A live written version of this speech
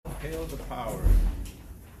the power.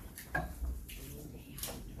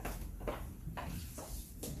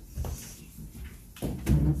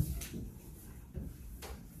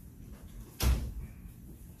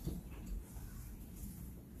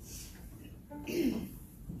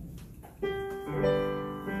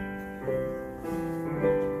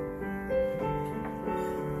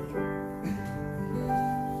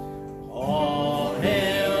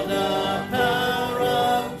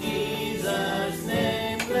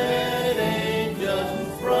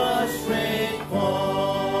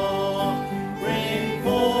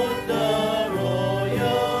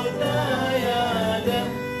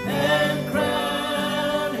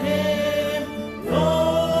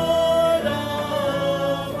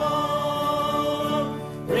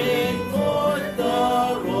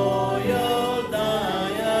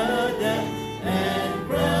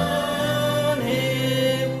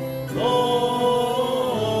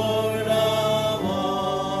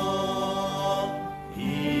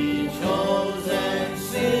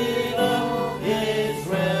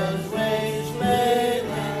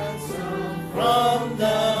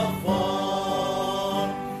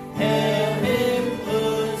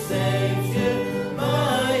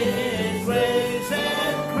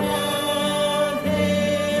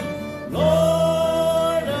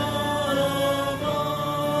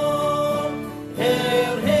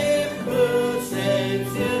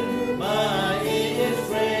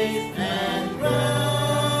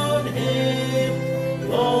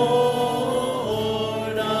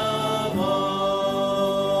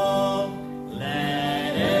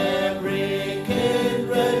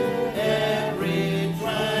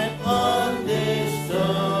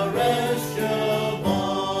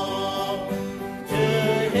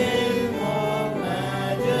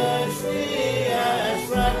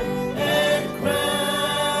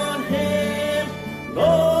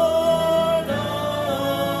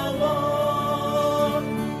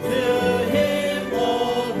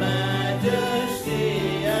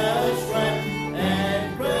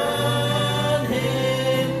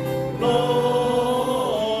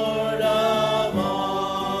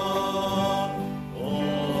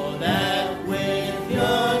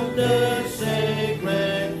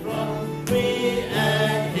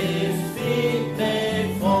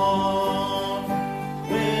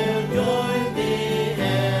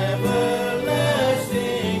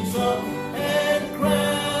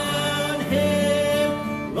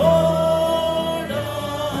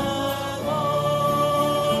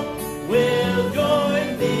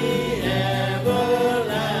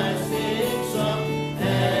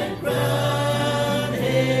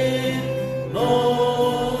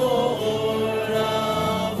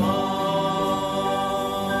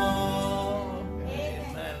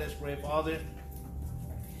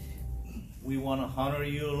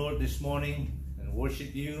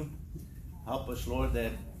 You help us, Lord,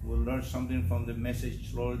 that we'll learn something from the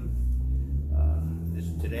message, Lord,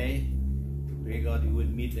 today. We pray, God, you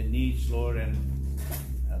would meet the needs, Lord, and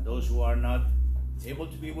those who are not able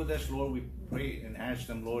to be with us, Lord, we pray and ask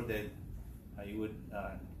them, Lord, that you would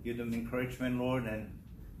give them encouragement, Lord, and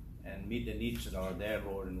meet the needs that are there,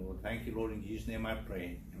 Lord. And we'll thank you, Lord, in Jesus' name I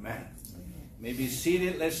pray. Amen. May be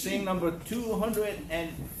seated. Let's sing number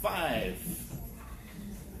 205.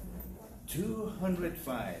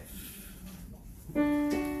 205.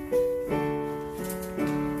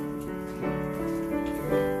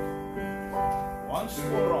 Once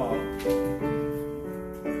for all.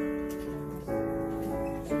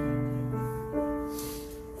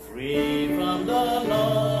 Free from the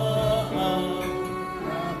law of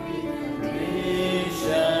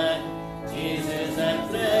prohibition, Jesus has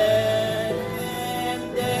fled, and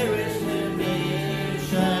there is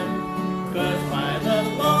remission, cursed by the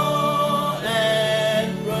law.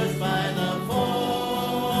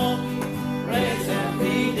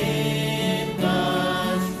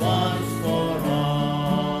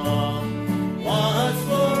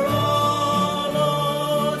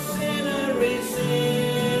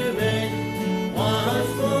 One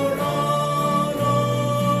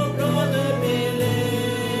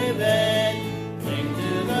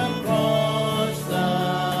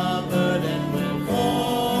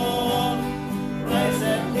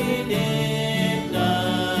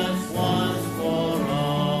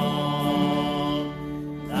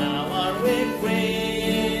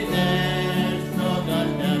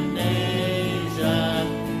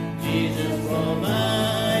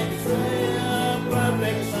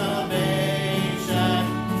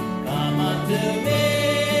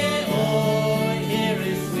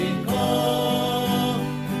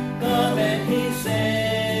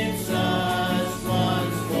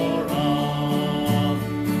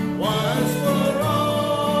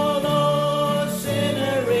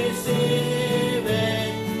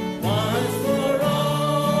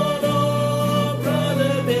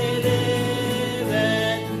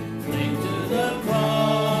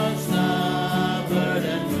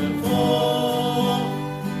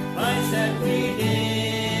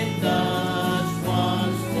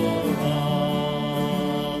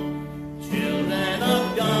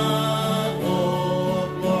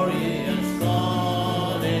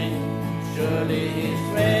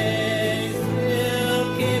grace will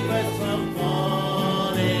keep us from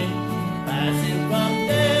falling, passing from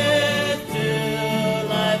death to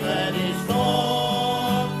life that is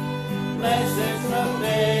gone. Blessed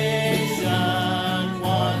salvation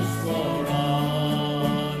once for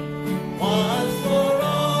all. Once for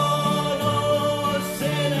all, oh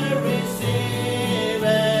sinner receive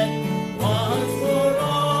it. Once for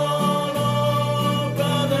all, oh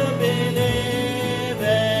brother believe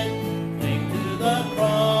it. Cling to the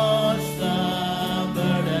cross, the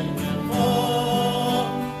burden will fall.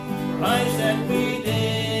 Christ that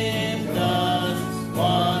redeemed us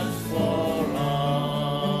once for all.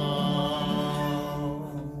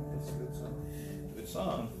 It's a good song. Good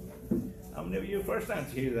song. How many of you first time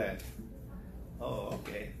to hear that? Oh,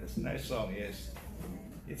 okay. That's a nice song, yes.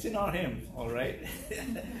 It's in our hymn, all right?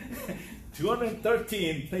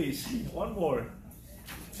 213, please. One more.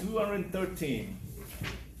 213.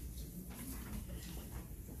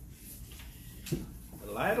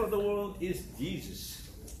 The light of the world is Jesus.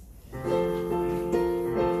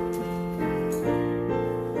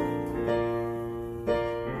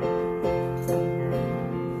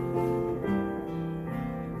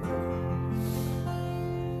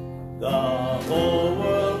 The whole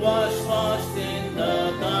world was lost in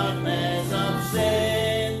the darkness of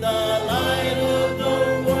sin. The light of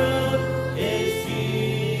the world is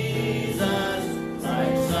Jesus.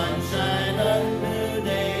 Like sunshine, a new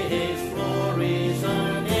day, His glories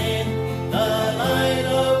are in. The light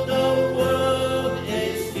of the world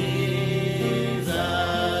is Jesus.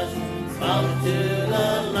 Come to the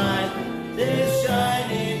light, this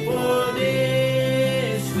shining for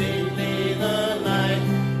thee. Sweetly the light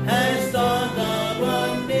has dawned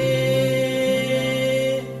upon me.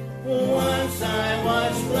 Once I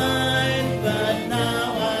was blind, but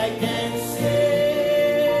now I can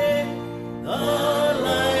see. The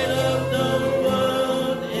light of the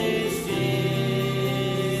world is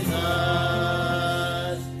Jesus.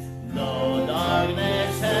 No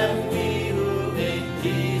darkness have we who in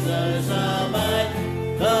Jesus abide.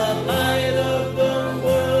 The light of the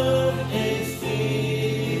world is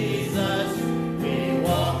Jesus. We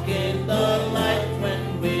walk in the light when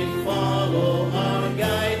we follow our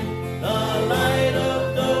guide. The light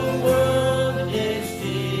of the world is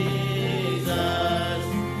Jesus.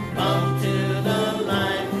 Come to the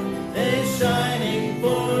light, is shining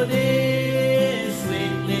for thee.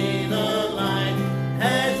 Sweetly the light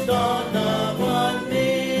has dawned upon me.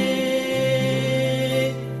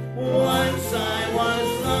 Once I was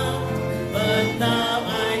lost, but now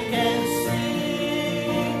I can see.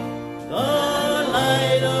 The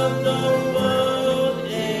light of the world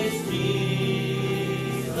is Jesus.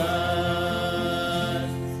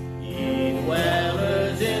 Ye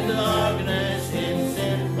dwellers in darkness, in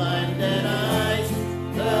sin blinded eyes,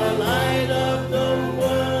 the light of the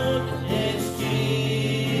world is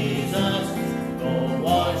Jesus. Go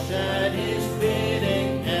wash at His feet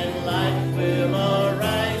and life will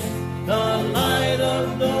arise. The light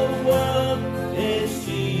of the world is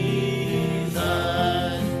Jesus.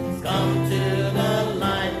 Come to the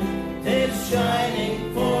light, it's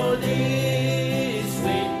shining for thee.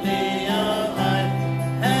 Sweetly our light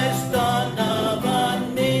has dawned upon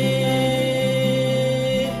me.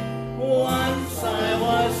 Once I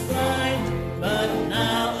was blind, but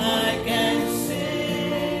now I can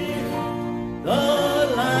see. The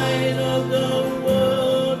light of the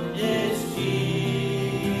world is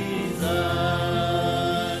Jesus.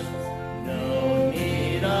 No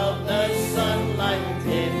need of the sunlight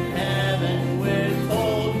in heaven, we're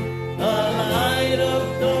told. The light of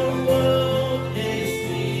the world is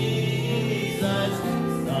Jesus.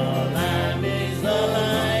 The Lamb is the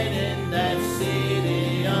light in that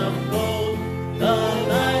city of gold. The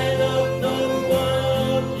light of the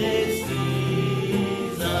world is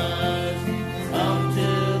Jesus. Come to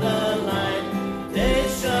the light,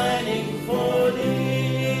 it's shining for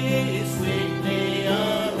thee. Sweetly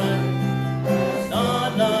our light has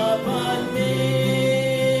dawned upon me.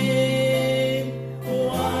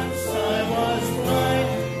 Once I was blind,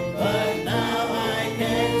 but now I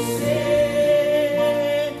can see.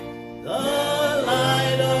 The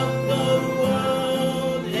light of the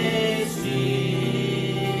world is Jesus.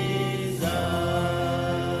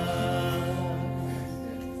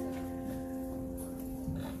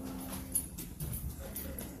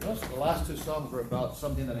 The last two songs were about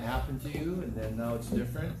something that happened to you, and then now it's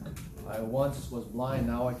different. I once was blind,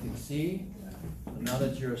 now I can see. And now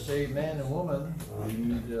that you're a saved man and woman, you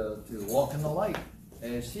need to walk in the light,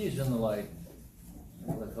 as He is in the light,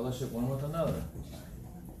 and the fellowship one with another.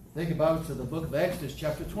 Think about it to the book of Exodus,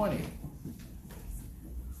 chapter 20.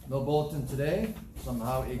 No bulletin today.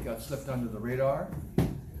 Somehow it got slipped under the radar.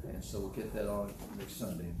 and so we'll get that on next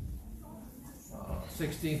Sunday.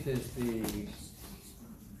 16th is the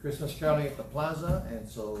Christmas caroling at the plaza, and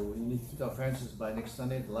so you need to tell Francis by next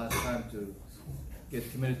Sunday, the last time to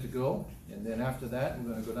get committed to go. And then after that,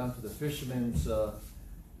 we're going to go down to the fishermen's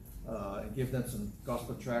and give them some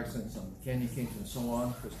gospel tracts and some candy canes and so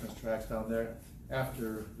on, Christmas tracts down there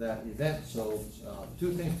after that event. So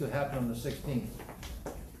 2 things to happen on the 16th.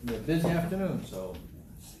 It's a busy afternoon, so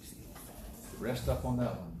rest up on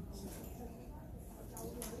that one.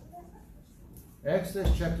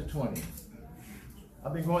 Exodus chapter 20.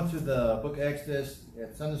 I've been going through the book of Exodus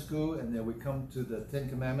at Sunday school, and then we come to the 10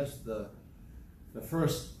 Commandments. The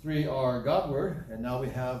first 3 are Godward, and now we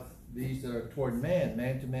have these that are toward man,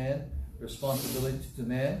 man to man, responsibility to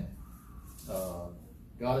man.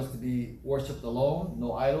 God is to be worshipped alone,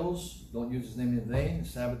 no idols, don't use his name in vain. The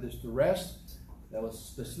Sabbath is to rest. That was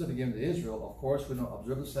specifically given to Israel. Of course, we don't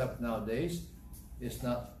observe the Sabbath nowadays. It's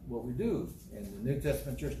not what we do. And the New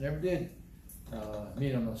Testament church never did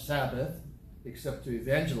meet on the Sabbath except to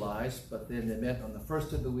evangelize, but then they met on the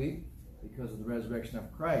first of the week because of the resurrection of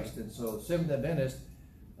Christ. And so Seventh Adventists,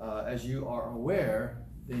 as you are aware,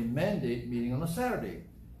 they mandate meeting on a Saturday.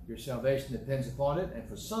 Your salvation depends upon it, and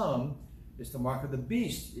for some, it's the mark of the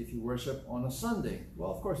beast if you worship on a Sunday.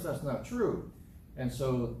 Well, of course, that's not true. And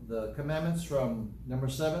so the commandments from number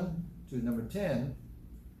 7 to number 10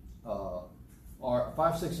 are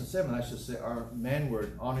 5, 6, and 7, I should say, are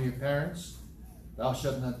manward. Honor your parents. Thou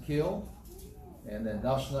shalt not kill. And then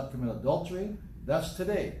thou shalt not commit adultery. That's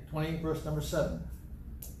today. 20 verse number 7.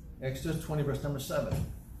 Exodus 20 verse number 7.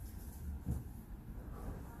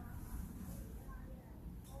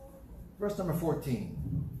 Verse number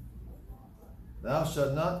 14. Thou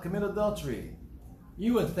shalt not commit adultery.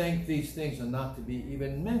 You would think these things are not to be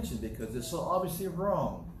even mentioned because it's so obviously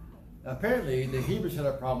wrong. Apparently, the Hebrews had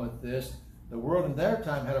a problem with this. The world in their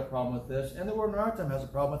time had a problem with this. And the world in our time has a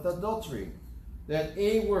problem with adultery. That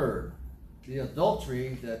a word, the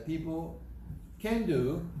adultery that people can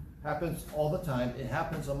do, happens all the time. It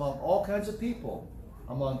happens among all kinds of people.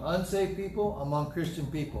 Among unsaved people, among Christian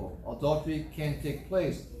people. Adultery can take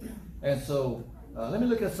place. And so, let me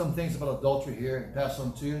look at some things about adultery here and pass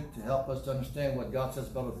on to you to help us to understand what God says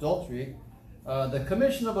about adultery. The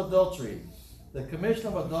commission of adultery. The commission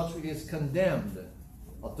of adultery is condemned.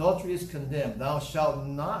 Adultery is condemned. Thou shalt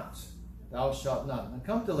not. Thou shalt not. Now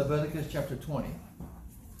come to Leviticus chapter 20.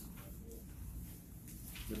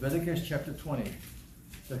 Leviticus chapter 20.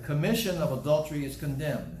 The commission of adultery is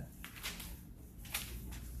condemned.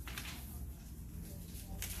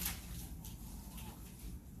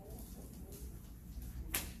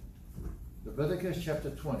 Leviticus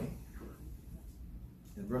chapter 20,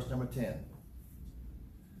 in verse number 10.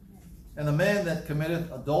 And the man that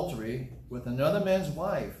committeth adultery with another man's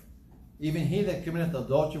wife, even he that committeth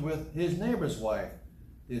adultery with his neighbor's wife,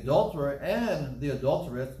 the adulterer and the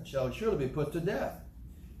adulteress shall surely be put to death.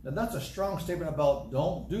 Now that's a strong statement about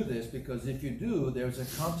don't do this, because if you do, there's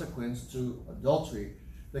a consequence to adultery.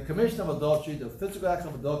 The commission of adultery, the physical act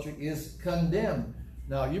of adultery, is condemned.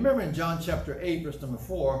 Now you remember in John chapter 8, verse number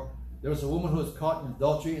 4, there was a woman who was caught in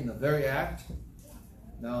adultery in the very act.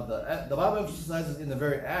 Now, the Bible emphasizes in the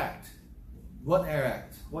very act. What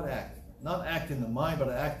act? What act? Not act in the mind, but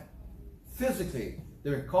act physically. They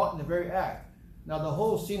were caught in the very act. Now, the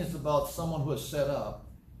whole scene is about someone who is set up.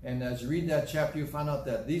 And as you read that chapter, you find out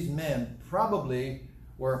that these men probably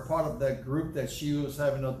were a part of that group that she was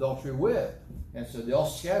having adultery with. And so they all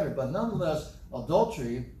scattered. But nonetheless,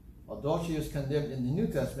 adultery is condemned in the New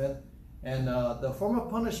Testament. And the form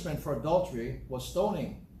of punishment for adultery was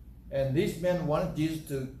stoning. And these men wanted Jesus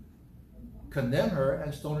to condemn her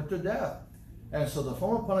and stone her to death. And so the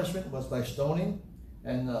form of punishment was by stoning,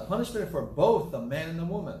 and punishment for both the man and the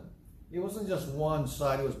woman. It wasn't just one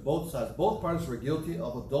side, it was both sides. Both parties were guilty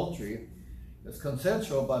of adultery. It's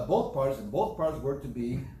consensual by both parties, and both parties were to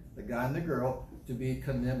be, the guy and the girl, to be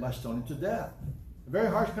condemned by stoning to death. A very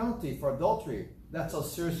harsh penalty for adultery. That's how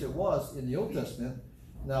serious it was in the Old Testament.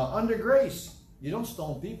 Now, under grace, you don't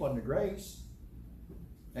stone people under grace.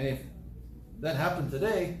 And if that happened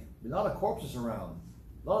today, a lot of corpses around.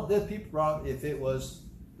 A lot of dead people around if it was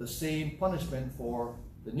the same punishment for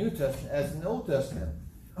the New Testament as in the Old Testament.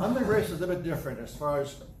 Under grace is a little bit different as far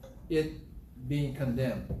as it being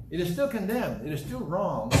condemned. It is still condemned. It is still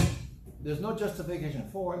wrong. There's no justification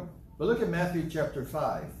for it. But look at Matthew chapter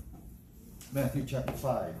 5. Matthew chapter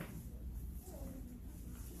 5.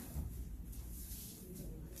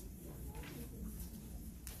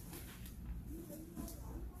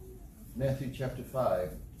 Matthew chapter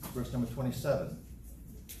 5, verse number 27.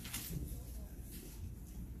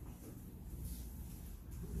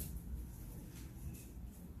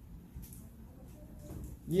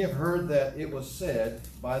 Ye have heard that it was said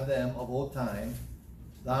by them of old time,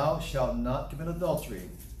 Thou shalt not commit adultery.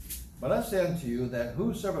 But I say unto you that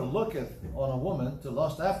whosoever looketh on a woman to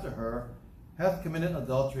lust after her hath committed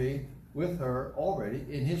adultery with her already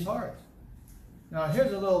in his heart. Now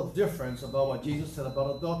here's a little difference about what Jesus said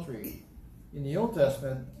about adultery. In the Old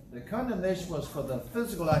Testament, the condemnation was for the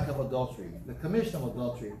physical act of adultery, the commission of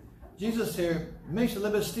adultery. Jesus here makes it a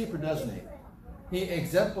little bit steeper, doesn't he? He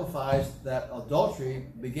exemplifies that adultery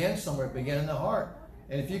began somewhere, it began in the heart.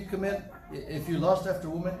 And if you lust after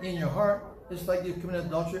a woman in your heart, it's like you committed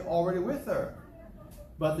adultery already with her.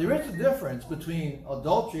 But there is a difference between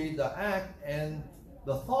adultery, the act, and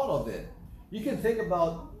the thought of it. You can think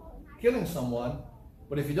about killing someone,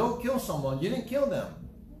 but if you don't kill someone, you didn't kill them.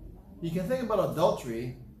 You can think about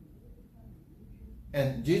adultery,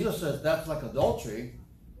 and Jesus says that's like adultery,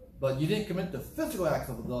 but you didn't commit the physical act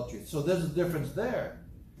of adultery. So there's a difference there.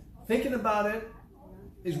 Thinking about it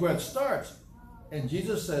is where it starts. And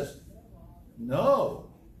Jesus says,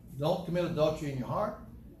 no, don't commit adultery in your heart.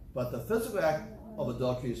 But the physical act of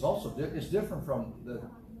adultery is also it's different from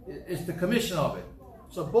it's the commission of it.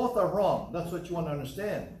 So both are wrong. That's what you want to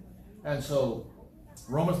understand. And so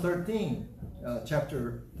Romans 13,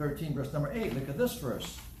 chapter 13, verse number 8. Look at this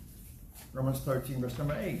verse. Romans 13, verse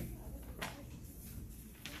number 8.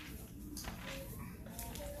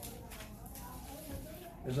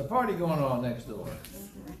 There's a party going on next door.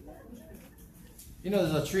 You know,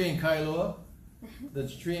 there's a tree in Kailua.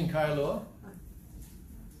 There's a tree in Kailua.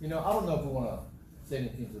 You know, I don't know if we want to say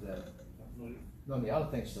anything to that. No, I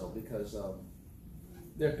don't think so, because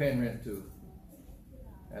they're paying rent too.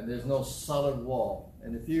 And there's no solid wall.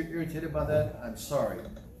 And if you're irritated by that, I'm sorry.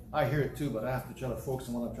 I hear it too, but I have to try to focus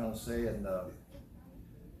on what I'm trying to say. And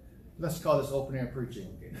let's call this open air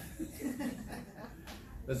preaching.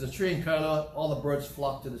 There's a tree in Kailua. All the birds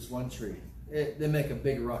flock to this one tree. They make a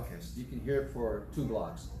big ruckus. You can hear it for 2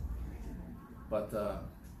 blocks. But,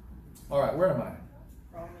 all right, where am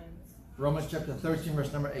I? Romans chapter 13,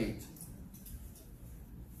 verse number 8.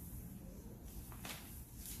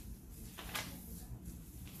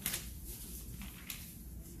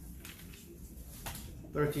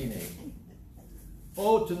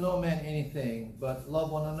 Owe to no man anything, but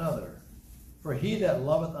love one another. For he that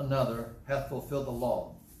loveth another hath fulfilled the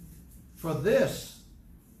law. For this,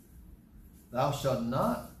 thou shalt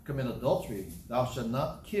not commit adultery, thou shalt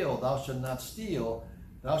not kill, thou shalt not steal,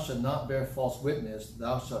 thou shalt not bear false witness,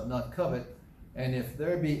 thou shalt not covet. And if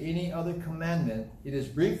there be any other commandment, it is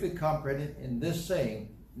briefly comprehended in this saying,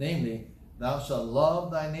 namely, thou shalt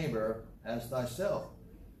love thy neighbor as thyself.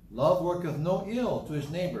 Love worketh no ill to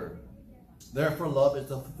his neighbor. Therefore love is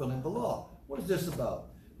the fulfilling of the law. What is this about?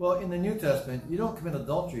 Well, in the New Testament, you don't commit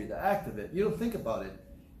adultery, the act of it. You don't think about it.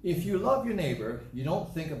 If you love your neighbor, you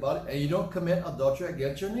don't think about it, and you don't commit adultery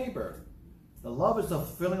against your neighbor. The love is the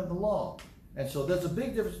fulfilling of the law. And so there's a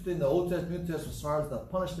big difference between the Old Testament and New Testament as far as the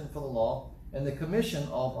punishment for the law and the commission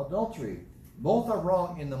of adultery. Both are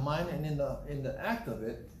wrong in the mind and in the act of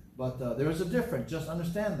it, but there is a difference. Just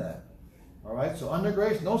understand that. All right, so under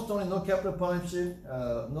grace, no stoning, no capital punishment,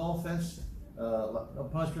 no offense, no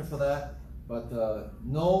punishment for that. But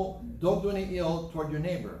no, don't do any ill toward your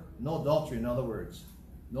neighbor. No adultery, in other words.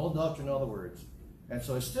 No adultery, in other words. And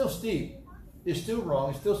so it's still steep. It's still wrong.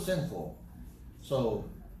 It's still sinful. So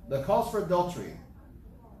the cause for adultery.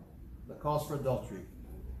 The cause for adultery.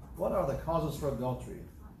 What are the causes for adultery?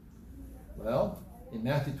 Well, in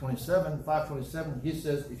Matthew 27, 5:27, he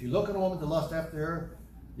says, if you look at a woman to lust after her,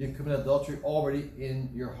 you commit adultery already in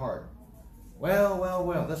your heart.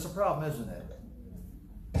 Well, that's a problem, isn't it?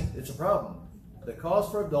 It's a problem. The cause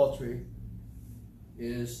for adultery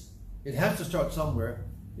is, it has to start somewhere.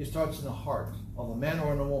 It starts in the heart of a man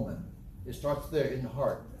or in a woman. It starts there in the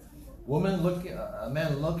heart. A man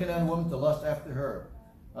looking at a woman to lust after her.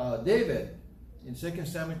 David, in 2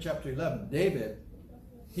 Samuel chapter 11, David,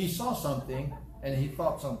 he saw something and he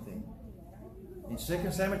thought something. In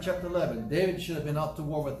 2 Samuel chapter 11, David should have been out to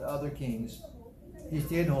war with the other kings. He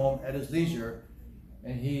stayed home at his leisure,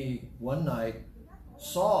 and he, one night,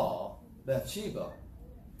 saw Bathsheba.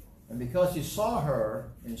 And because he saw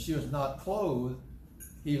her, and she was not clothed,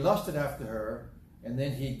 he lusted after her, and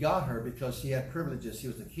then he got her because he had privileges. He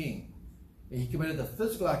was a king. And he committed the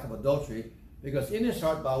physical act of adultery, because in his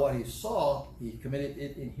heart, by what he saw, he committed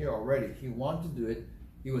it in here already. He wanted to do it.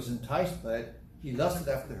 He was enticed by it. He lusted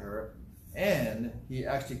after her, and he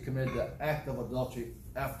actually committed the act of adultery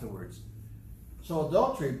afterwards. So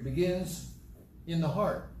adultery begins in the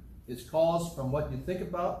heart. It's caused from what you think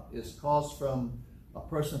about. It's caused from a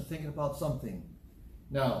person thinking about something.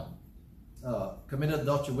 Now, committed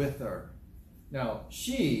adultery with her. Now,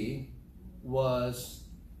 she was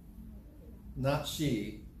not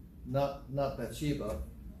she, not Bathsheba.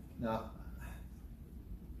 Now,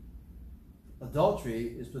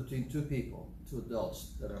 adultery is between two people, two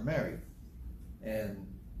adults that are married. And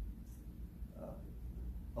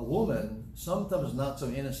a woman, sometimes not so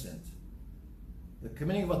innocent, the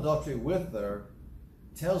committing of adultery with her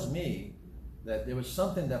tells me that there was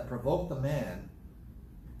something that provoked the man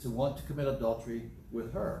to want to commit adultery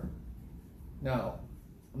with her. Now,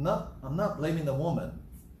 I'm not blaming the woman,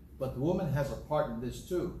 but the woman has a part in this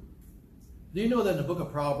too. Do you know that in the book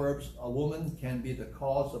of Proverbs, a woman can be the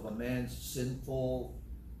cause of a man's sinful,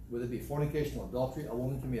 whether it be fornication or adultery, a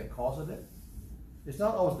woman can be a cause of it? It's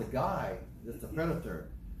not always the guy that's the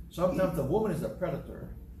predator. Sometimes the woman is the predator.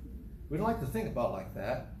 We don't like to think about it like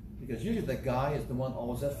that, because usually the guy is the one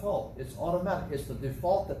always at fault. It's automatic. It's the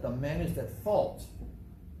default that the man is at fault.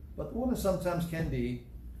 But the woman sometimes can be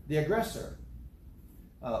the aggressor.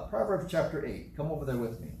 Proverbs chapter 8. Come over there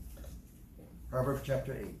with me. Proverbs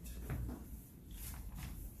chapter 8.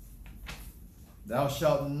 Thou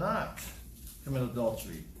shalt not commit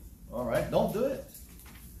adultery. All right, don't do it.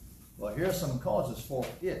 Well, here are some causes for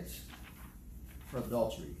it, for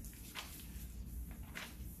adultery.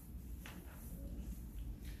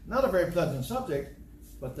 Not a very pleasant subject,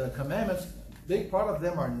 but the commandments, big part of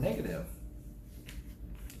them are negative.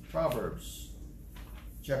 Proverbs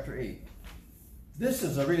chapter 8. This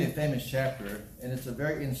is a really famous chapter, and it's a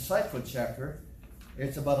very insightful chapter.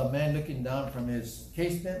 It's about a man looking down from his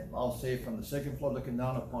casement, I'll say from the second floor, looking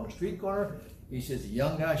down upon a street corner. He says a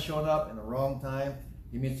young guy showed up in the wrong time.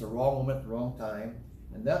 He meets the wrong woman at the wrong time.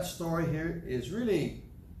 And that story here is really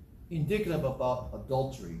indicative about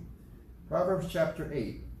adultery. Proverbs chapter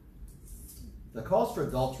 8. The cause for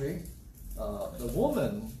adultery, the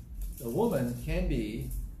woman can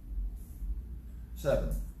be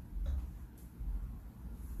 7.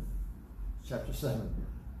 Chapter 7.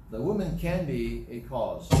 The woman can be a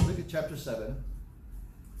cause. Look at chapter 7.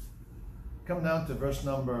 Come down to verse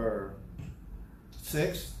number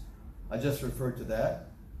 6. I just referred to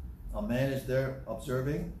that. A man is there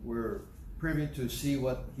observing. We're privy to see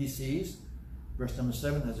what he sees. Verse number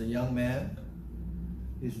 7 has a young man.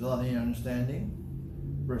 He's without any understanding.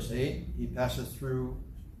 Verse 8, he passes through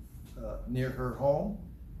near her home.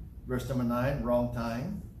 Verse number 9, wrong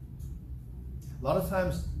time. A lot of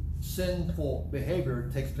times sinful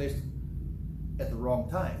behavior takes place at the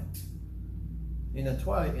wrong time. In the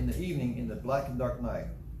twilight, in the evening, in the black and dark night.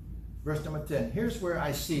 Verse number 10, here's where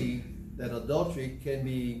I see that adultery can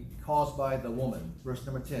be caused by the woman. Verse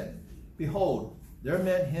number 10, behold, there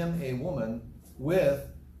met him a woman with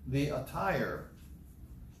the attire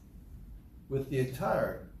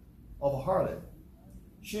of a harlot.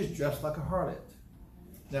 She's dressed like a harlot.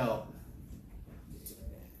 Now,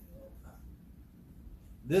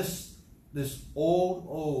 this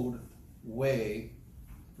old way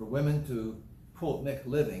for women to, quote, make a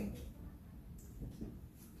living,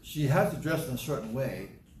 she has to dress in a certain way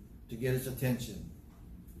to get his attention.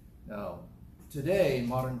 Now, today, in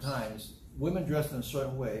modern times, women dress in a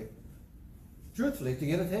certain way, truthfully, to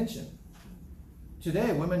get attention.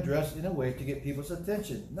 Today, women dress in a way to get people's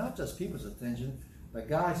attention. Not just people's attention, but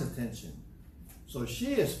guys' attention. So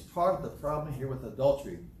she is part of the problem here with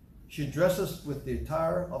adultery. She dresses with the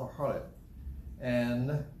attire of a harlot,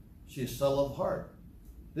 and she is subtle of heart.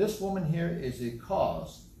 This woman here is a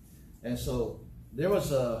cause. And so there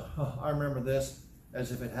was I remember this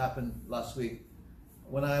as if it happened last week.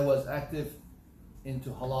 When I was active into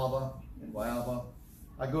Halava in Waiava,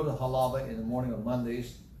 I go to Halava in the morning on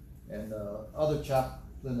Mondays, and other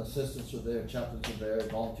chaplain assistants are there, chaplains are there,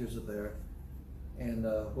 volunteers are there. And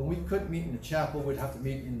when we couldn't meet in the chapel, we'd have to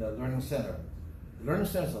meet in the Learning Center. The Learning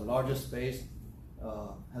Center is the largest space,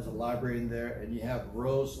 has a library in there, and you have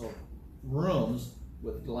rows of rooms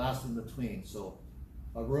with glass in between. So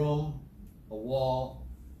a room, a wall,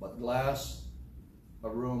 but glass, a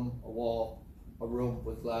room, a wall, a room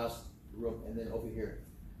with glass, a room, and then over here.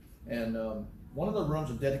 And one of the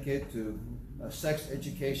rooms are dedicated to sex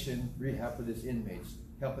education rehab for these inmates,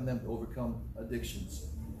 helping them to overcome addictions.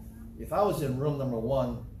 If I was in room number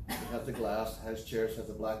 1, it has the glass, has chairs, has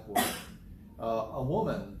a blackboard. A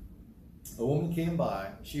woman came by.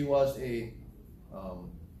 She was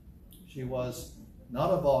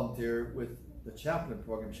not a volunteer with the chaplain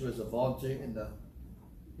program. She was a volunteer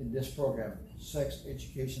in this program, sex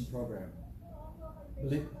education program.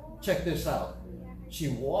 Check this out. She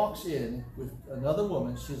walks in with another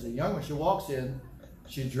woman. She's a young one. She walks in.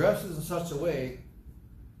 She dresses in such a way.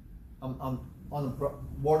 I'm on the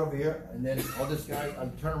board over here, and then all this guy. I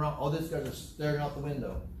turn around. All these guys are staring out the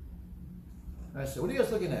window. And I said, "What are you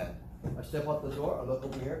guys looking at?" I step out the door. I look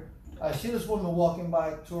over here. I see this woman walking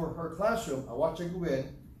by to her classroom. I watch her go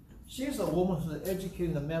in. She's a woman who's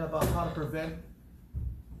educating the men about how to prevent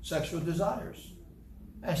sexual desires.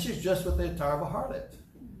 And she's dressed with the attire of a harlot.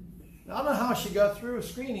 Now, I don't know how she got through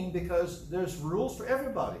screening because there's rules for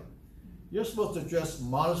everybody. You're supposed to dress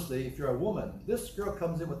modestly if you're a woman. This girl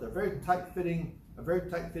comes in with a very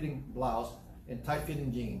tight-fitting blouse and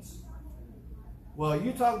tight-fitting jeans. Well,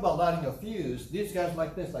 you talk about lighting a fuse. These guys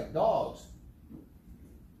like this, like dogs.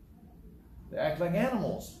 They act like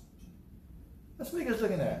animals. That's what you guys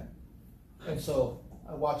looking at. And so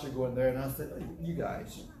I watch her go in there, and I said, "Oh, you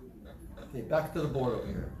guys, okay, back to the board over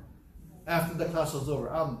here." After the class was over,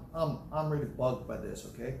 I'm really bugged by this.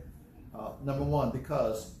 Okay, number one,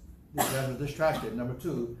 because these guys are distracted. Number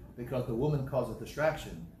two, because the woman caused a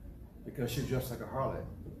distraction because she's dressed like a harlot.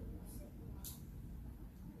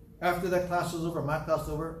 After that class was over, my class was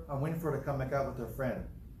over, I'm waiting for her to come back out with her friend.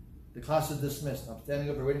 The class is dismissed. I'm standing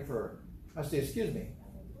up there waiting for her. I say, "Excuse me."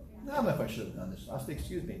 I don't know if I should have done this. I say,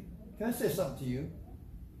 "Excuse me, can I say something to you?"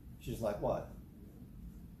 She's like, "What?"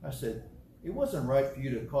 I said, "It wasn't right for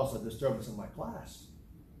you to cause a disturbance in my class."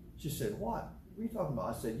 She said, "What? What are you talking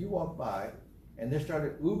about?" I said, "You walked by and they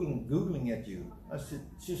started Googling at you."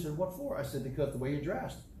 She said, "What for?" I said, "Because the way you're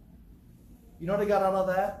dressed." You know what I got out of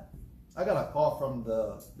that? I got a call from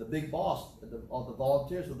the big boss of the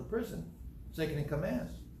volunteers of the prison, second in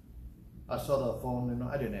command. I saw the phone and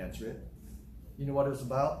I didn't answer it. You know what it was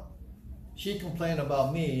about? She complained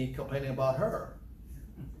about me complaining about her.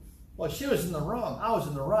 Well, she was in the wrong. I was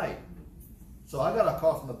in the right. So I got a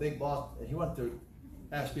call from the big boss, and he wanted to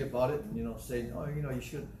ask me about it, and saying, "Oh, you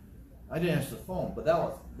should." I didn't answer the phone, but that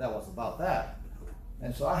was about that.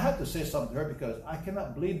 And so I had to say something to her because I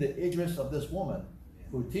cannot believe the ignorance of this woman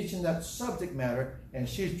who's teaching that subject matter, and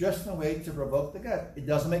she's dressed in a way to provoke the guy. It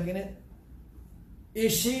doesn't make any.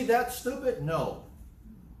 Is she that stupid? No.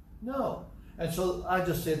 No. And so I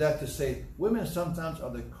just say that to say women sometimes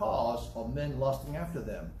are the cause of men lusting after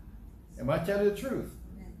them. Am I telling you the truth?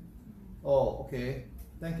 Oh, okay.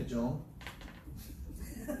 Thank you, Joan.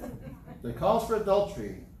 The cause for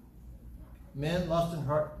adultery. Men lust in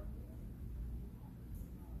heart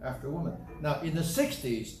after women. Now, in the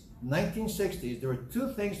 60s, 1960s, there were two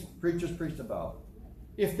things preachers preached about.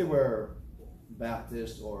 If they were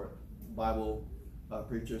Baptist or Bible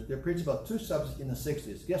preachers, they preached about two subjects in the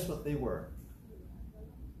 60s. Guess what they were?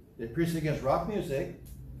 They preached against rock music,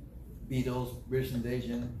 Beatles, British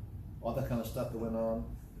Invasion, all that kind of stuff that went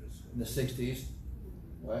on in the 60s,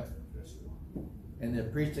 right? And they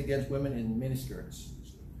preached against women in miniskirts.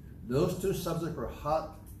 Those two subjects were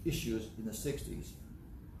hot issues in the 60s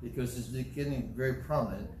because it's getting very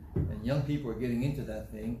prominent, and young people are getting into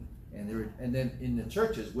that thing. And then in the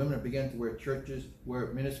churches, women began to wear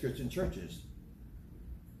miniskirts in churches.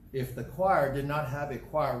 If the choir did not have a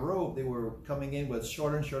choir robe, they were coming in with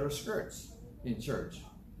shorter and shorter skirts in church.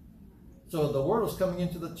 So the word was coming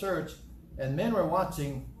into the church, and men were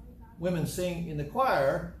watching women sing in the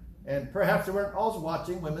choir, and perhaps they weren't also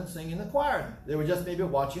watching women sing in the choir. They were just maybe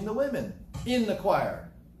watching the women in the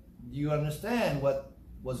choir. Do you understand what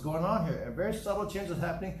was going on here? A very subtle change was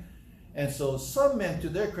happening. And so some men, to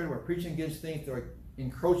their credit, were preaching against things that were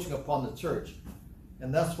encroaching upon the church.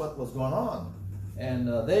 And that's what was going on. And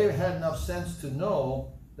they had enough sense to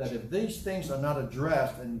know that if these things are not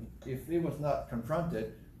addressed and if it was not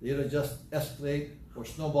confronted, it'll just escalate or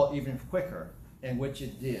snowball even quicker, and which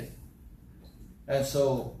it did. And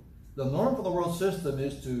so the norm for the world system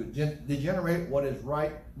is to degenerate what is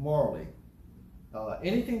right morally.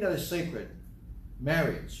 Anything that is sacred,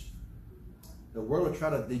 marriage, the world will try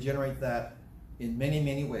to degenerate that in many,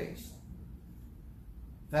 many ways.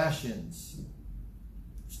 Fashions,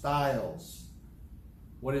 styles,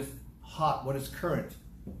 what is hot, what is current.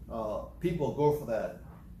 People go for that.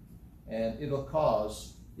 And it'll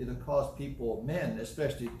cause people, men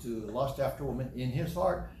especially, to lust after women in his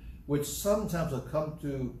heart, which sometimes will come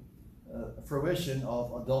to fruition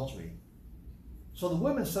of adultery. So the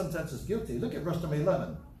woman sometimes is guilty. Look at verse number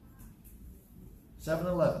 11.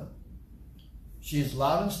 7:11. She is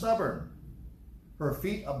loud and stubborn. Her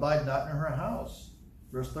feet abide not in her house.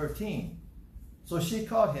 Verse 13. So she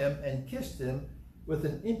caught him and kissed him with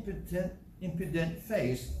an impudent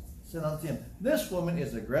face, said unto him. This woman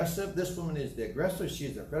is aggressive. This woman is the aggressor. She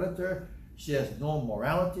is a predator. She has no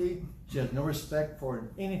morality. She has no respect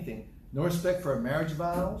for anything. No respect for marriage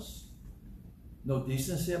vows. No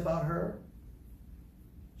decency about her.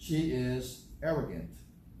 She is arrogant.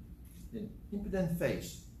 An impudent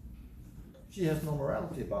face. She has no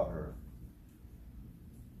morality about her.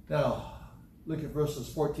 Now, look at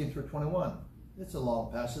verses 14 through 21. It's a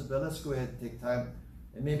long passage, but let's go ahead and take time,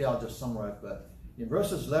 and maybe I'll just summarize. But In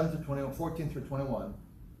verses 11 to 21, 14 through 21,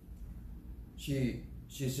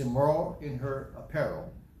 she's immoral in her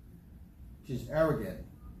apparel. She's arrogant.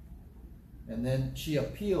 And then she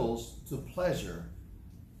appeals to pleasure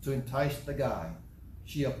to entice the guy.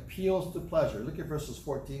 She appeals to pleasure. Look at verses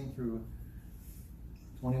 14 through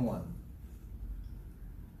 21.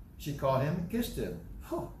 She caught him and kissed him.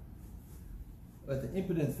 But the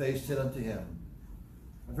impudent face said unto him,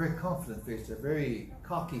 a very confident face, a very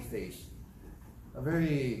cocky face, a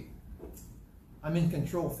very I'm in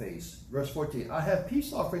control face. Verse 14, I have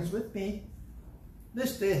peace offerings with me.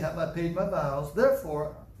 This day have I paid my vows.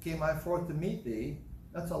 Therefore came I forth to meet thee.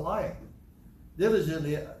 That's a lie.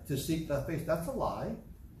 Diligently to seek thy face. That's a lie.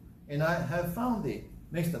 And I have found thee.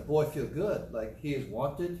 Makes the boy feel good. Like he is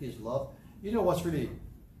wanted, he is loved. You know what's really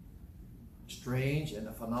strange and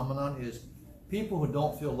a phenomenon is people who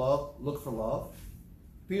don't feel loved look for love.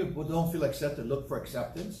 People who don't feel accepted look for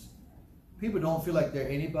acceptance. People who don't feel like they're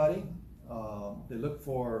anybody. They look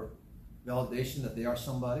for validation that they are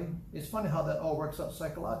somebody. It's funny how that all works out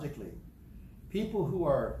psychologically. People who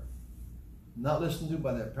are not listened to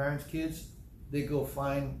by their parents' kids, they go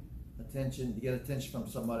find attention, to get attention from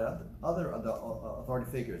somebody, other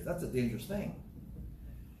authority figures. That's a dangerous thing.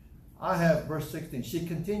 I have, verse 16, she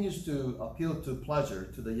continues to appeal to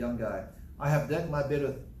pleasure to the young guy. I have decked my bed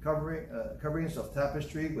with coverings of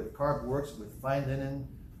tapestry, with carved works, with fine linen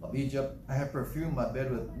of Egypt. I have perfumed my bed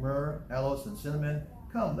with myrrh, aloes, and cinnamon.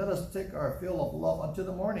 Come, let us take our fill of love unto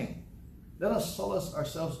the morning. Let us solace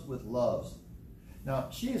ourselves with loves. Now,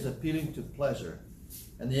 she is appealing to pleasure.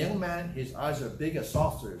 And the young man, his eyes are big as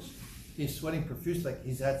saucers. He's sweating profusely like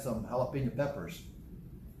he's had some jalapeno peppers.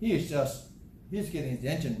 He's getting his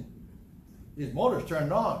engine, his motor's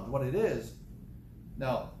turned on, is what it is.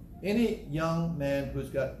 Now, any young man who's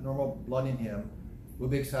got normal blood in him will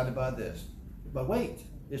be excited by this. But wait,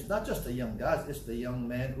 it's not just the young guys, it's the young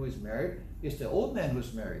man who is married, it's the old man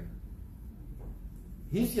who's married.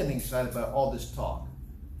 He's getting excited by all this talk.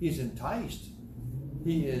 He's enticed.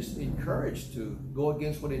 He is encouraged to go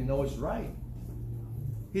against what he knows is right.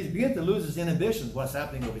 He's beginning to lose his inhibitions, what's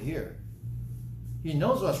happening over here. He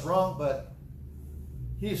knows what's wrong, but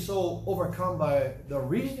he's so overcome by the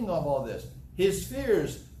reasoning of all this. His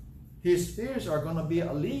fears are going to be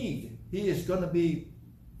allayed. He is going to be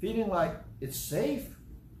feeling like it's safe.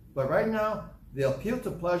 But right now, the appeal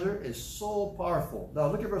to pleasure is so powerful.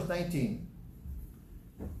 Now look at verse 19.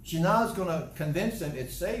 She now is going to convince him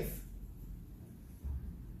it's safe.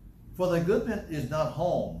 For the goodman is not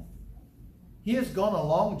home. He has gone a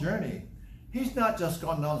long journey. He's not just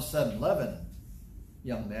gone down to 7-Eleven,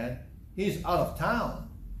 young man. He's out of town.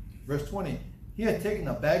 Verse 20. He had taken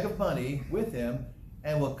a bag of money with him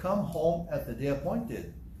and will come home at the day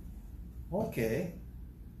appointed. Okay.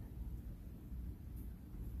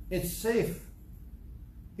 It's safe.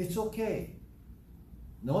 It's okay.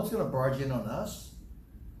 No one's going to barge in on us.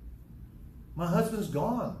 My husband's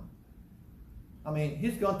gone. I mean,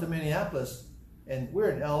 he's gone to Minneapolis and we're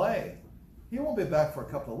in LA. He won't be back for a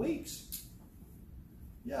couple of weeks.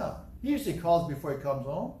 Yeah, he usually calls before he comes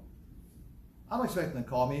home. I'm expecting him to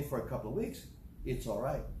call me for a couple of weeks. It's all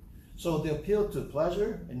right. So the appeal to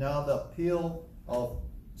pleasure and now the appeal of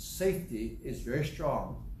safety is very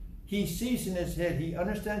strong. He sees in his head, he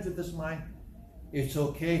understands with his mind, it's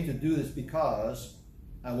okay to do this because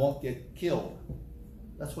I won't get killed.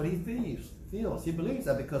 That's what he feels. He believes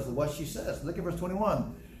that because of what she says. Look at verse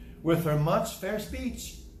 21. With her much fair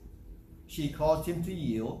speech, she caused him to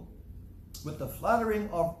yield. With the flattering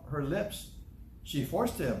of her lips, she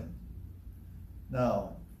forced him.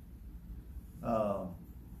 Now,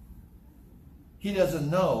 he doesn't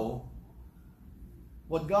know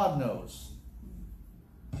what God knows.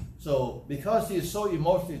 So, because he is so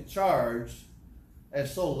emotionally charged and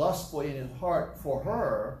so lustful in his heart for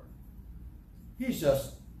her, he's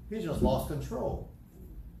just lost control.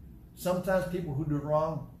 Sometimes people who do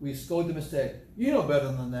wrong, we scold them and say, you know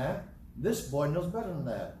better than that. This boy knows better than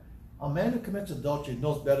that. A man who commits adultery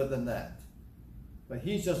knows better than that. But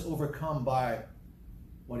he's just overcome by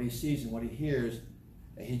what he sees and what he hears,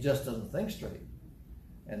 and he just doesn't think straight.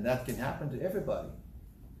 And that can happen to everybody,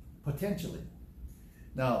 potentially.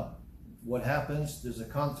 Now, what happens, there's a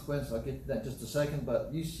consequence, I'll get to that in just a second,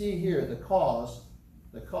 but you see here the cause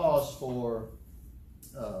for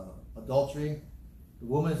adultery, the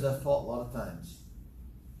woman is at fault a lot of times.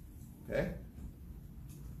 Okay?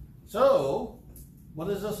 So, what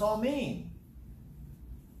does this all mean?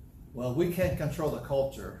 Well, we can't control the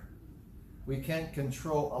culture. We can't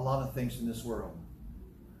control a lot of things in this world.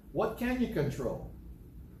 What can you control?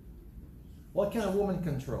 What can a woman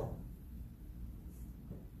control?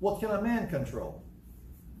 What can a man control?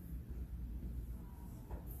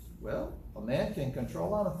 Well, a man can control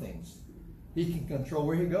a lot of things. He can control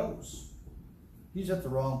where he goes. He's at the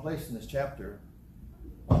wrong place in this chapter.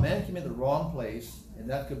 A man can be in the wrong place, and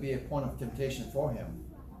that could be a point of temptation for him.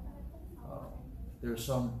 There are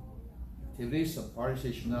some activities, some parties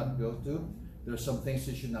he should not go to. There are some things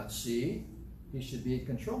he should not see. He should be in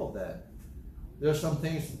control of that. There are some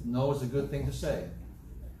things no is a good thing to say.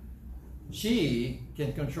 She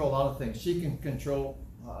can control a lot of things. She can control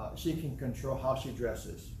how she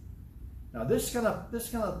dresses. Now this kind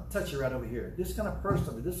of touchy right over here. This kind of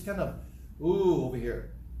personal. This kind of over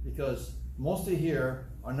here, because most of you here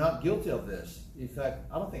are not guilty of this. In fact,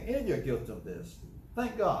 I don't think any of you are guilty of this.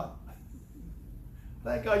 Thank God.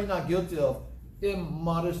 Thank God you're not guilty of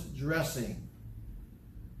immodest dressing.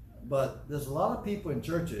 But there's a lot of people in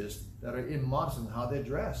churches that are immodest in how they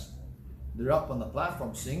dress. They're up on the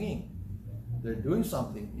platform singing. They're doing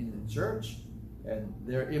something in the church, and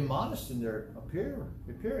they're immodest in their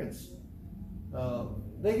appearance.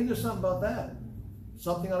 They can do something about that.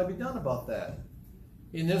 Something ought to be done about that.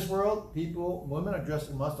 In this world, women are dressed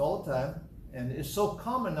immodest all the time, and it's so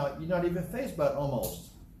common now, you're not even faced by it almost.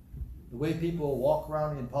 The way people walk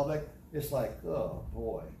around in public, it's like, oh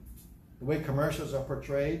boy. The way commercials are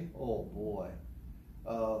portrayed, oh boy.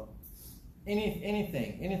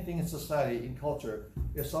 Anything in society, in culture,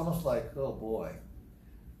 it's almost like, oh boy.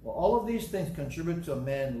 Well, all of these things contribute to a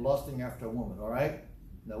man lusting after a woman, all right?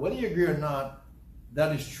 Now, whether you agree or not,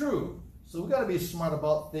 that is true. So we got to be smart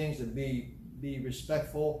about things and be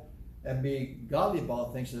respectful and be godly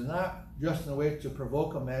about things, and not just in a way to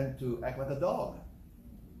provoke a man to act like a dog.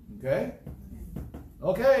 Okay?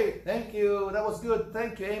 Okay, thank you. That was good.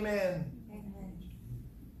 Thank you. Amen. Amen.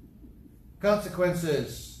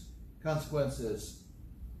 Consequences.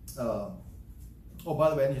 Oh, by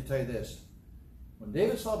the way, I need to tell you this. When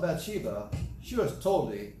David saw Bathsheba, she was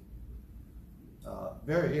totally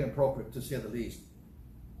very inappropriate, to say the least.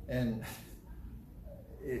 And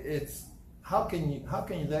it's how can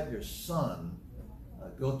you let your son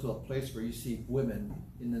go to a place where you see women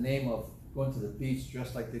in the name of going to the beach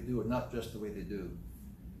dressed like they do, or not dressed the way they do?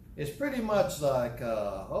 It's pretty much like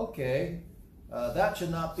that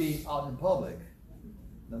should not be out in public.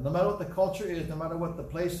 Now, no matter what the culture is, no matter what the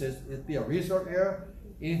place is, it be a resort area,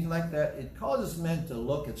 anything like that, it causes men to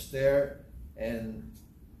look and stare, and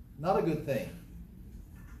not a good thing.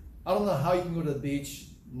 I don't know how you can go to the beach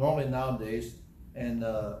normally nowadays and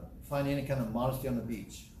find any kind of modesty on the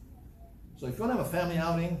beach. So if you want to have a family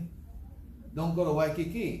outing, don't go to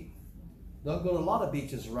Waikiki. Don't go to a lot of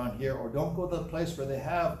beaches around here, or don't go to the place where they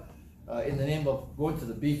have, in the name of going to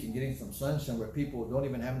the beach and getting some sunshine, where people don't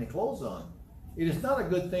even have any clothes on. It is not a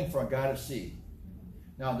good thing for a guy to see.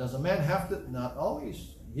 Now, does a man have to? Not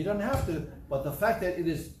always. He doesn't have to, but the fact that it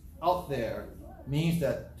is out there means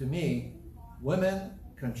that, to me, women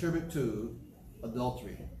contribute to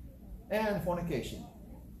adultery and fornication.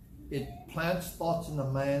 It plants thoughts in a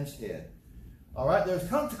man's head. All right, there's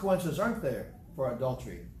consequences, aren't there, for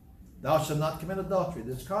adultery? Thou shalt not commit adultery.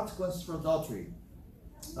 There's consequences for adultery.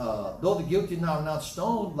 Though the guilty now are not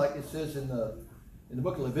stoned, like it says in the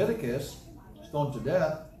book of Leviticus, stoned to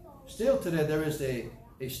death, still today there is a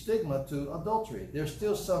stigma to adultery. There's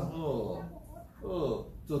still some to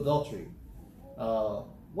adultery.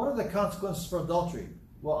 What are the consequences for adultery?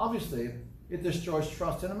 Well, obviously, it destroys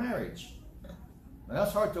trust in a marriage. Now,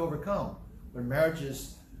 that's hard to overcome. When marriage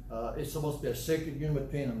is it's supposed to be a sacred union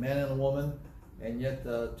between a man and a woman, and yet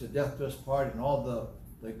to death do us part, and all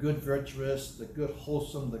the good virtuous, the good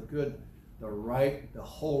wholesome, the good, the right, the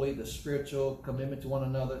holy, the spiritual commitment to one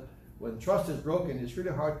another. When trust is broken, it's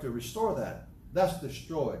really hard to restore that. That's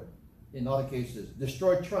destroyed in other cases.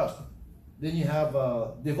 Destroyed trust. Then you have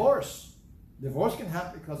divorce. Divorce can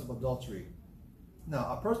happen because of adultery.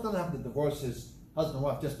 Now, a person doesn't have to divorce his husband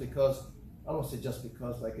or wife just because, I don't say just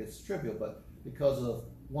because like it's trivial, but because of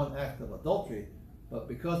one act of adultery. But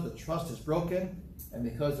because the trust is broken, and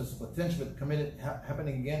because there's a potential of committing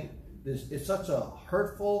happening again, it's such a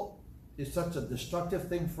hurtful, it's such a destructive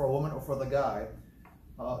thing for a woman or for the guy.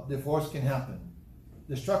 Divorce can happen.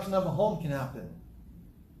 Destruction of a home can happen.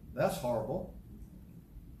 That's horrible.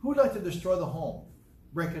 Who'd like to destroy the home?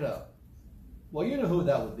 Break it up? Well, you know who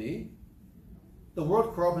that would be. The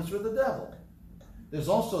world cooperates with the devil. There's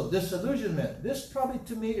also disillusionment. This probably,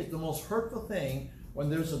 to me, is the most hurtful thing when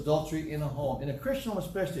there's adultery in a home. In a Christian home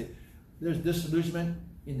especially, there's disillusionment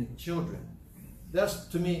in the children. That's,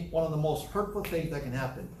 to me, one of the most hurtful things that can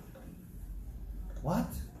happen. What?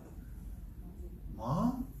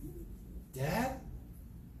 Mom? Dad?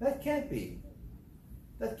 That can't be.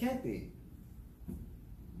 That can't be.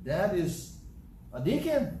 Dad is a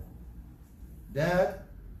deacon. Dad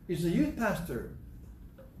is a youth pastor.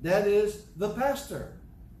 that is the pastor.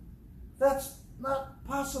 That's not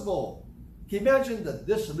possible. Can you imagine the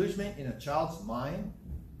disillusionment in a child's mind?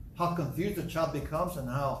 How confused the child becomes and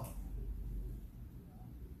how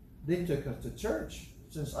they took us to church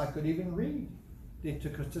since I could even read. They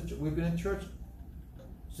took us to church. We've been in church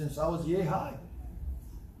since I was yay high.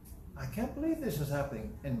 I can't believe this is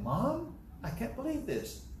happening. And Mom, I can't believe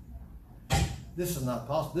this. This is not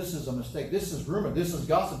possible. This is a mistake. This is rumor. This is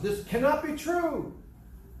gossip. This cannot be true.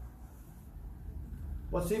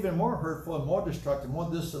 What's even more hurtful and more destructive, more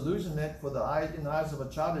disillusionment in the eyes of a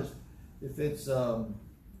child is if it's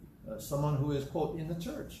someone who is, quote, in the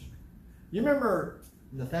church. You remember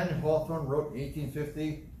Nathaniel Hawthorne wrote in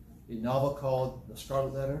 1850 a novel called The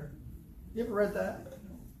Scarlet Letter? You ever read that?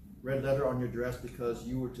 Red letter on your dress because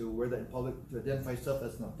you were to wear that in public to identify yourself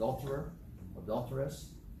as an adulterer,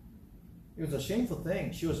 adulteress. It was a shameful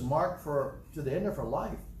thing. She was marked to the end of her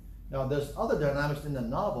life. Now, there's other dynamics in the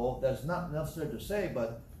novel that's not necessary to say,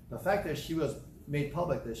 but the fact that she was made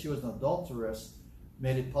public, that she was an adulteress,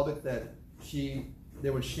 made it public that they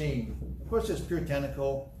were shamed. Of course, it's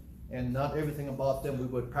puritanical, and not everything about them we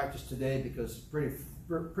would practice today because pretty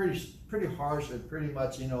harsh and pretty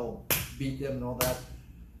much, beat them and all that.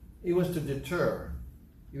 It was to deter.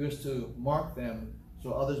 It was to mark them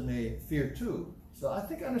so others may fear too. So I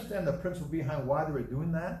think I understand the principle behind why they were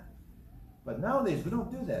doing that. But nowadays, we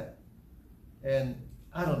don't do that. And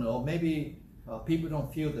I don't know, maybe people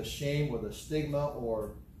don't feel the shame or the stigma,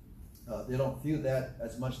 or they don't feel that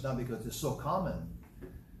as much now because it's so common.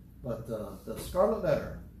 But the Scarlet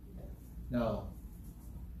Letter, now,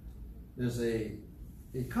 there's a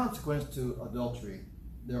consequence to adultery.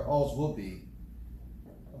 There always will be.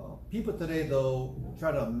 People today, though,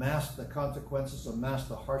 try to mask the consequences or mask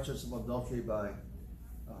the harshness of adultery by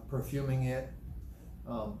perfuming it.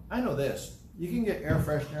 I know this. You can get air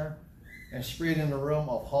freshener and spray it in a room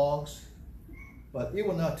of hogs, but it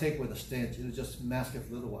will not take away the stench. It'll just mask it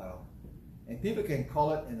for a little while. And people can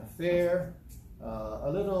call it an affair, a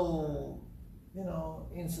little,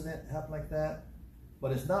 incident happened like that.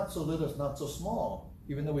 But it's not so little, it's not so small.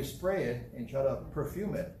 Even though we spray it and try to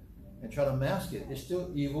perfume it and try to mask it, it's still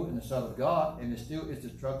evil in the sight of God, and it still is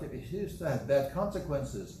destructive. It still has bad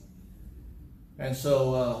consequences. And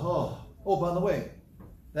so, by the way,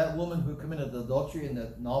 that woman who committed adultery in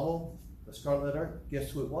the novel, The Scarlet Letter, guess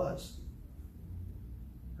who it was?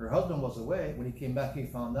 Her husband was away. When he came back, he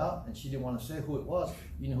found out, and she didn't want to say who it was.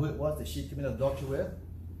 You know who it was that she committed adultery with?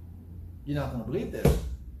 You're not going to believe this.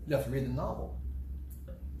 You have to read the novel.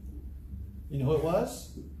 You know who it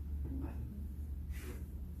was?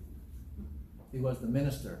 It was the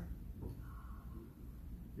minister.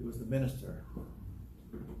 It was the minister.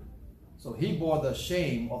 So he bore the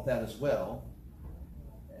shame of that as well.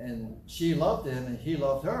 And she loved him and he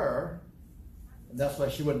loved her. And that's why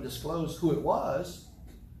she wouldn't disclose who it was,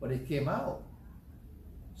 but it came out.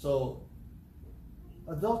 So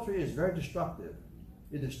adultery is very destructive.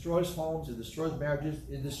 It destroys homes, it destroys marriages,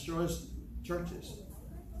 it destroys churches.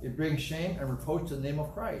 It brings shame and reproach to the name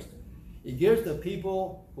of Christ. It gives the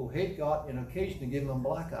people who hate God an occasion to give them a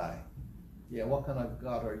black eye. Yeah, what kind of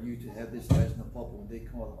God are you to have these guys in the pulpit when they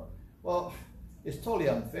come on? Well, it's totally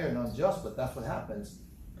unfair and unjust, but that's what happens.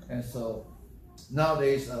 And so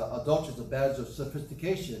nowadays, adultery is a badge of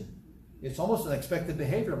sophistication. It's almost an expected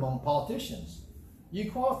behavior among politicians.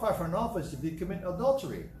 You qualify for an office if you commit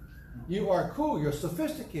adultery. You are cool, you're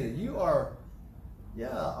sophisticated, you are,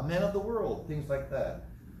 a man of the world, things like that.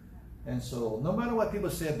 And so no matter what people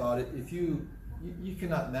say about it, if you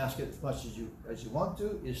cannot mask it as much as you want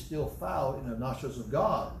to, it's still foul in the nostrils of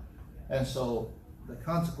God. And so the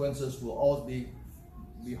consequences will always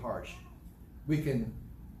be harsh. We can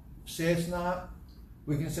say it's not.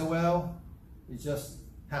 We can say, well, it just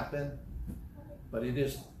happened. But it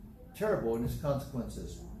is terrible in its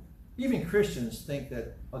consequences. Even Christians think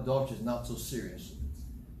that adultery is not so serious.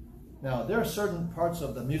 Now, there are certain parts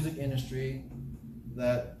of the music industry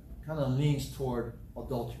that kind of leans toward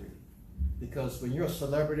adultery. Because when you're a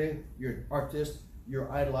celebrity, you're an artist,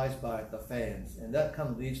 you're idolized by the fans. And that kind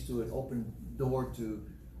of leads to an open door to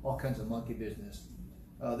all kinds of monkey business.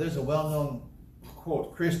 There's a well-known,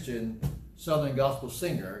 quote, Christian Southern gospel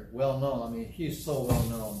singer, well-known. I mean, he's so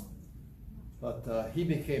well-known. But he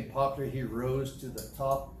became popular. He rose to the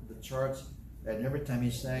top of the charts. And every time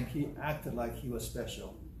he sang, he acted like he was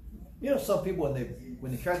special. You know, some people,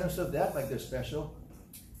 when they carry themselves, they act like they're special.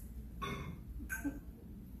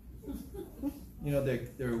 You know,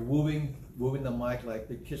 they're wooing the mic like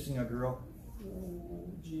they're kissing a girl.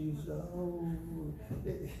 Oh, Jesus. Oh.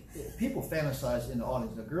 People fantasize in the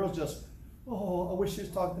audience. The girls just, I wish he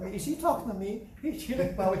was talking to me. Is he talking to me? He's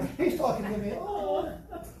talking to me. Oh.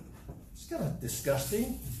 kind of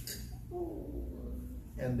disgusting.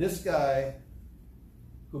 And this guy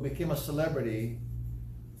who became a celebrity,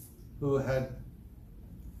 who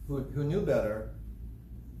knew better,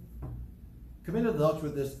 committed adultery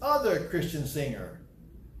with this other Christian singer.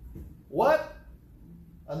 What?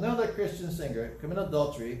 Another Christian singer committed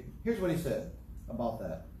adultery. Here's what he said about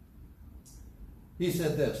that. He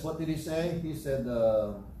said this. What did he say? He said,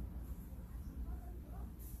 I'll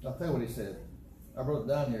tell you what he said. I wrote it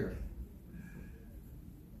down here.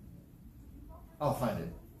 I'll find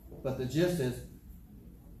it. But the gist is,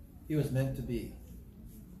 it was meant to be.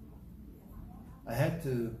 I had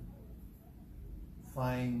to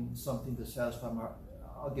find something to satisfy my...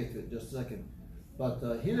 I'll get to it in just a second.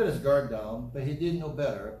 But he let his guard down, but he did know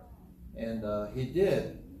better. And he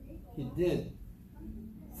did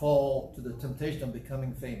fall to the temptation of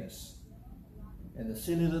becoming famous. And the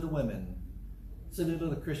silly little women, silly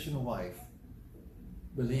little Christian wife,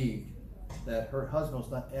 believed that her husband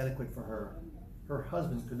was not adequate for her. Her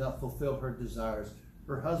husband could not fulfill her desires.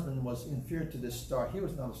 Her husband was inferior to this star. He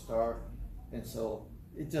was not a star. And so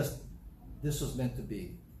this was meant to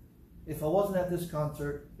be. If I wasn't at this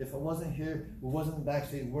concert, if I wasn't here, we wasn't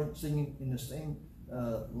backstage, we weren't singing in the same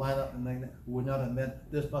lineup, and we would not have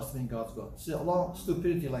met, this must have been God's will. See, along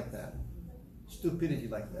stupidity like that. Stupidity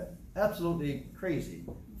like that. Absolutely crazy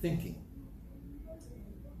thinking.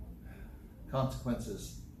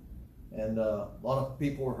 Consequences. And a lot of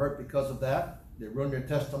people were hurt because of that. They ruined their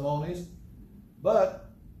testimonies.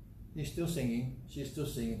 But he's still singing. She's still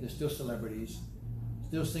singing. They're still celebrities.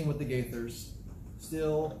 Still sing with the Gaithers.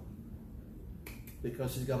 Still,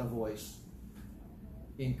 because she's got a voice.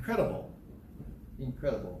 Incredible.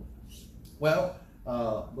 Incredible. Well,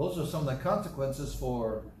 those are some of the consequences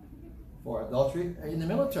for adultery. In the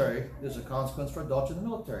military, there's a consequence for adultery in the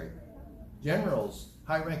military. Generals,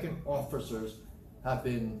 high-ranking officers have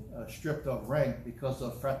been stripped of rank because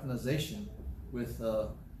of fraternization with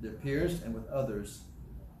their peers and with others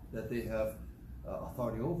that they have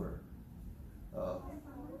authority over.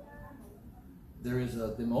 There is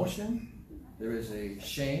a demotion, there is a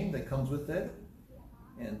shame that comes with it,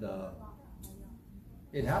 and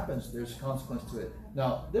it happens. There's a consequence to it.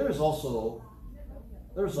 Now, there's also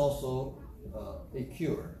a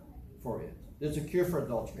cure for it. There's a cure for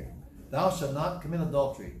adultery. Thou shalt not commit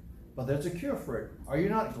adultery, but there's a cure for it. Are you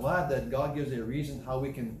not glad that God gives a reason how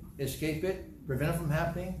we can escape it, prevent it from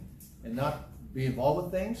happening, and not be involved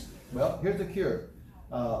with things? Well, here's the cure.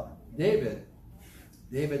 David,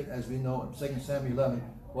 as we know in 2 Samuel 11,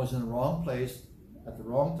 was in the wrong place at the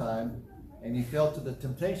wrong time, and he fell to the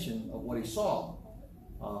temptation of what he saw.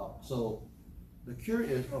 So the cure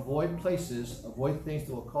is avoid places, avoid things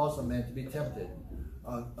that will cause a man to be tempted.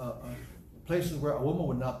 Places where a woman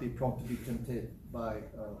would not be prone to be tempted by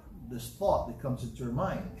this thought that comes into her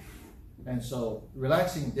mind. And so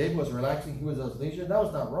David was relaxing, he was at his leisure. That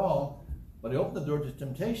was not wrong, but it opened the door to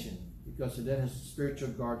temptation because it let his spiritual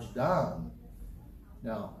guards down.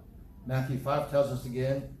 Now, Matthew 5 tells us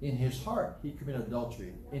again, in his heart, he committed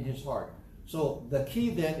adultery, in his heart. So the key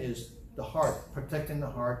then is the heart, protecting the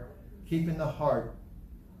heart, keeping the heart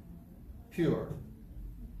pure,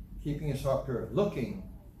 keeping his heart pure, looking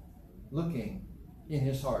in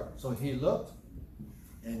his heart. So he looked,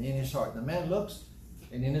 and in his heart. The man looks,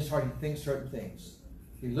 and in his heart he thinks certain things.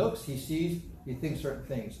 He looks, he sees, he thinks certain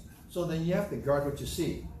things. So then you have to guard what you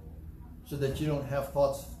see, so that you don't have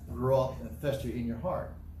thoughts grow up and fester in your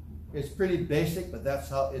heart. It's pretty basic, but that's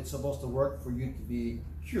how it's supposed to work for you to be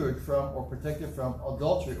cured from or protected from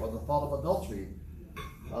adultery or the thought of adultery.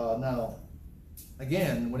 Now,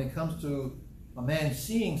 again, when it comes to a man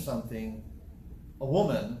seeing something, a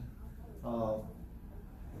woman,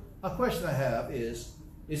 a question I have is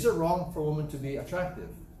it wrong for a woman to be attractive?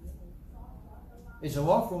 Is it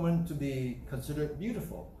wrong for a woman to be considered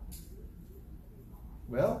beautiful?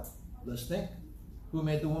 Well, let's think. Who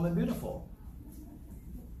made the woman beautiful?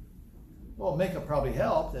 Well, makeup probably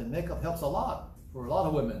helped, and makeup helps a lot for a lot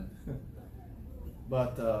of women.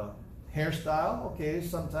 But hairstyle, okay,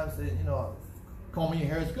 sometimes combing your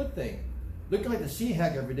hair is a good thing. Looking like the sea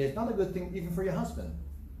hag every day is not a good thing even for your husband.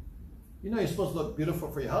 You know you're supposed to look beautiful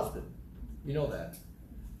for your husband. You know that.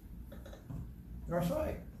 That's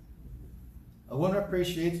right. A woman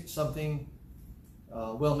appreciates something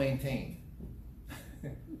well maintained.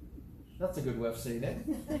 That's a good way of saying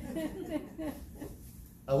it.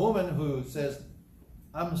 A woman who says,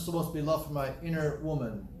 I'm supposed to be loved for my inner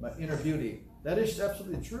woman, my inner beauty. That is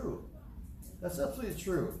absolutely true. That's absolutely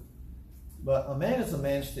true. But a man is a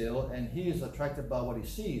man still, and he is attracted by what he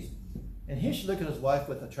sees. And he should look at his wife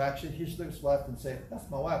with attraction. He should look at his wife and say, that's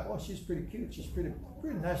my wife. Oh, she's pretty cute. She's pretty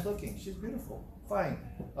nice looking. She's beautiful. Fine.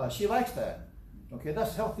 She likes that. Okay,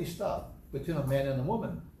 that's healthy stuff between a man and a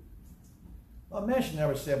woman. A man should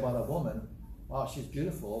never say about a woman, wow, she's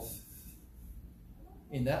beautiful,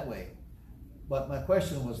 in that way. But my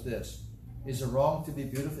question was this. Is it wrong to be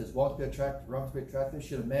beautiful? Is it wrong to be attractive?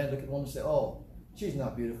 Should a man look at a woman and say, oh, she's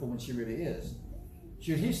not beautiful when she really is?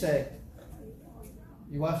 Should he say,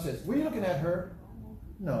 your wife says, were you looking at her?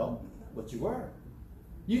 No, but you were.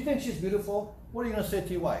 You think she's beautiful? What are you going to say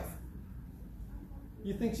to your wife?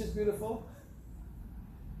 You think she's beautiful?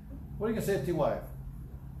 What are you going to say to your wife?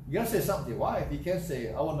 You got to say something to your wife. You can't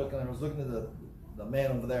say, I wasn't looking at her, I was looking at the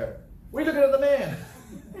man over there. What are you looking at the man?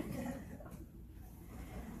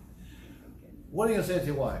 What are you going to say to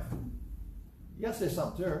your wife? You got to say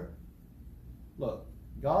something to her. Look,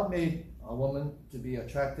 God made a woman to be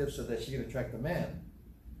attractive so that she can attract a man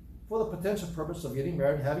for the potential purpose of getting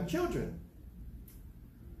married and having children.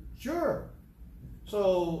 Sure.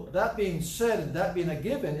 So that being said, and that being a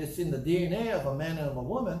given, it's in the DNA of a man and of a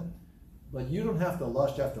woman, but you don't have to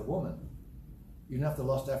lust after a woman. You don't have to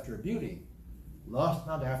lust after her beauty. Lust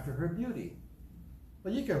not after her beauty.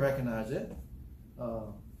 But you can recognize it.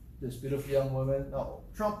 This beautiful young woman. No,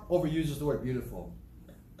 Trump overuses the word beautiful.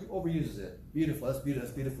 He overuses it. Beautiful, that's beautiful,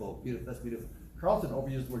 that's beautiful, beautiful, that's beautiful. Carlton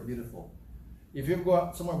overuses the word beautiful. If you ever go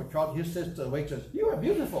out somewhere with Carlton, he says to the waitress, you are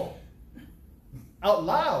beautiful. Out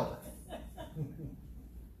loud.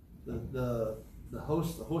 The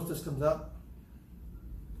hostess comes up.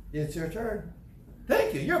 It's your turn.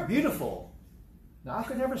 Thank you, you're beautiful. Now I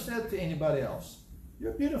could never say it to anybody else.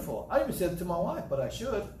 You're beautiful. I even said it to my wife, but I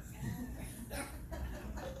should.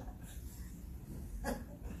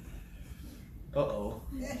 Uh-oh.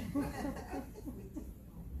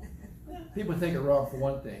 People take it wrong for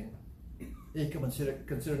one thing. They can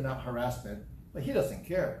consider not harassment, but he doesn't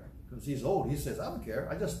care because he's old. He says, I don't care.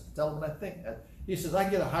 I just tell him what I think. He says, I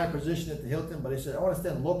can get a high position at the Hilton, but he said, I want to stay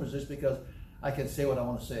in a low position because I can say what I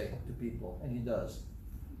want to say to people, and he does.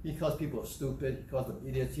 He calls people stupid, he calls them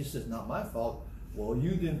idiots. He says, not my fault. Well,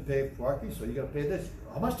 you didn't pay parking, so you got to pay this.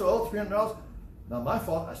 How much do I owe? $300? Not my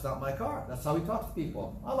fault. That's not my car. That's how he talks to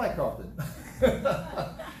people. I like Carlton.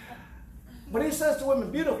 But he says to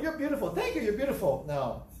women, beautiful, you're beautiful. Thank you, you're beautiful.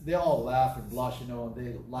 Now, they all laugh and blush, and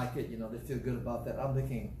they like it, they feel good about that. I'm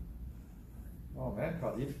thinking, oh man,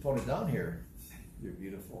 Carlton, you tone it down here. You're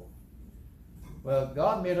beautiful. Well,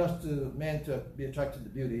 God made us man to be attracted to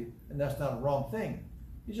beauty, and that's not a wrong thing.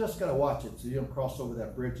 You just got to watch it so you don't cross over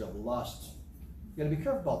that bridge of lust. You got to be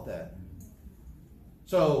careful about that.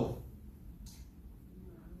 So,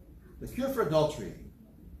 the cure for adultery,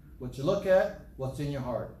 what you look at, what's in your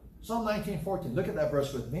heart. Psalm 19:14. Look at that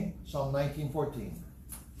verse with me. Psalm 19:14.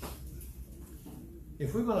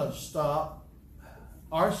 If we're going to stop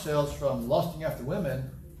ourselves from lusting after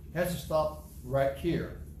women, it has to stop right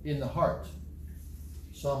here in the heart.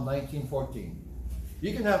 Psalm 19:14.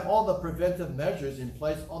 You can have all the preventive measures in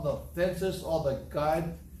place, all the fences, all the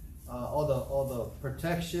guide, all the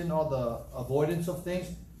protection, all the avoidance of things.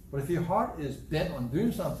 But if your heart is bent on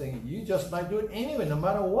doing something, you just might do it anyway, no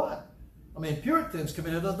matter what. I mean, Puritans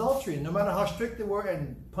committed adultery. No matter how strict they were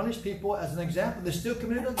and punished people as an example, they still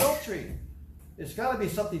committed adultery. It's got to be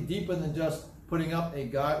something deeper than just putting up a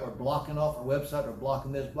guide or blocking off a website or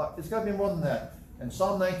blocking this, It's got to be more than that. And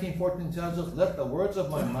Psalm 19:14 tells us, let the words of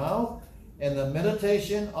my mouth and the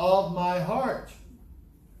meditation of my heart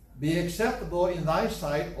be acceptable in thy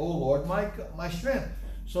sight, O Lord, my strength.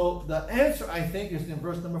 So the answer, I think, is in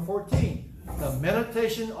verse number 14. The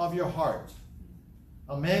meditation of your heart.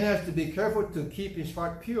 A man has to be careful to keep his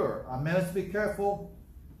heart pure. A man has to be careful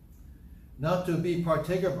not to be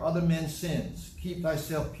partaker of other men's sins. Keep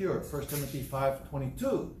thyself pure. 1 Timothy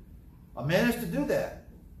 5:22. A man has to do that.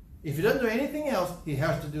 If he doesn't do anything else, he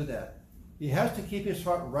has to do that. He has to keep his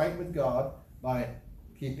heart right with God by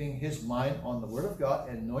keeping his mind on the Word of God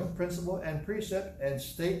and knowing principle and precept and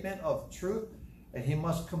statement of truth. And he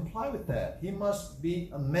must comply with that. He must be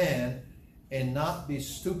a man and not be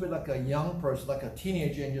stupid like a young person, like a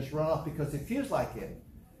teenager, and just run off because he feels like it.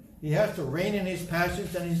 He has to rein in his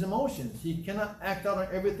passions and his emotions. He cannot act out on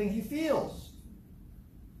everything he feels.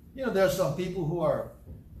 There are some people who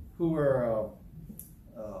were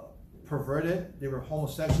perverted. They were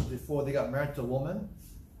homosexuals before they got married to a woman,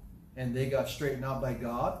 and they got straightened out by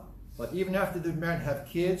God. But even after they're married, have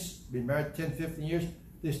kids, been married 10, 15 years,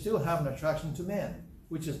 they still have an attraction to men,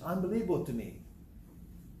 which is unbelievable to me.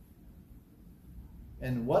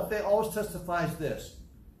 And what they always testify is this.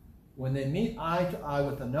 When they meet eye to eye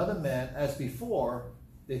with another man, as before,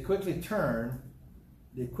 they quickly turn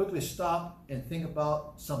they quickly stop and think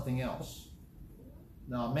about something else.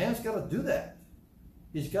 Now, a man's got to do that.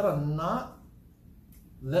 He's got to not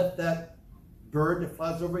let that bird that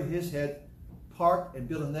flies over his head park and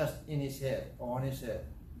build a nest in his head or on his head.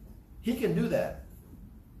 He can do that.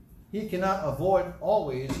 He cannot avoid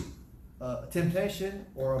always temptation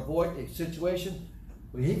or avoid a situation,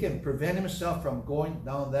 but he can prevent himself from going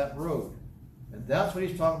down that road. And that's what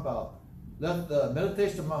he's talking about. Let the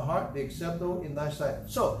meditation of my heart be acceptable in thy sight.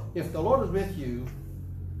 So, if the Lord is with you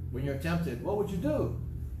when you're tempted, what would you do?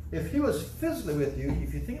 If he was physically with you,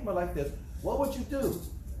 if you think about it like this, what would you do?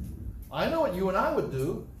 I know what you and I would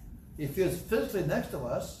do if he was physically next to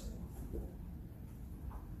us.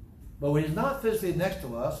 But when he's not physically next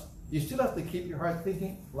to us, you still have to keep your heart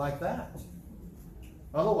thinking like that.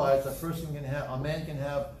 Otherwise, a man can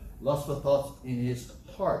have lustful thoughts in his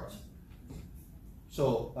heart.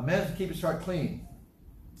 So a man has to keep his heart clean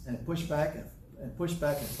and push back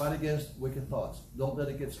and fight against wicked thoughts. Don't let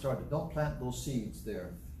it get started. Don't plant those seeds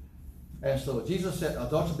there. And so Jesus said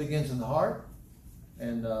adultery begins in the heart,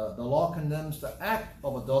 and the law condemns the act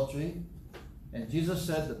of adultery. And Jesus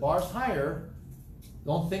said the bar's higher.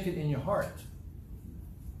 Don't think it in your heart.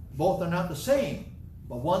 Both are not the same,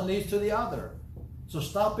 but one leads to the other. So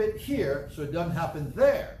stop it here so it doesn't happen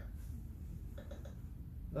there.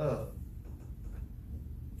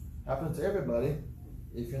 Happens to everybody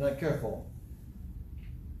if you're not careful.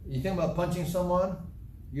 You think about punching someone,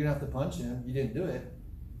 you don't have to punch him. You didn't do it,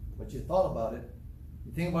 but you thought about it.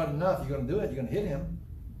 You think about it enough, you're going to do it. You're going to hit him.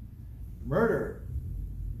 Murder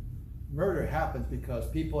happens because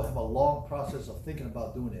people have a long process of thinking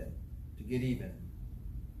about doing it to get even.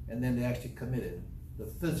 And then they actually commit it. The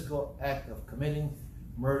physical act of committing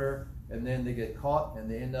murder, and then they get caught and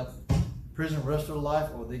they end up prison the rest of their life,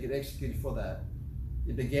 or they get executed for that.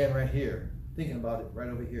 It began right here, thinking about it right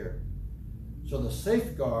over here. So the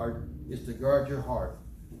safeguard is to guard your heart.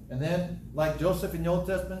 And then, like Joseph in the Old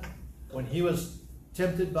Testament, when he was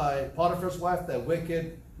tempted by Potiphar's wife, that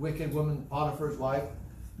wicked woman, Potiphar's wife,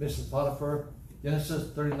 Mrs. Potiphar,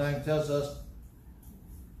 Genesis 39 tells us,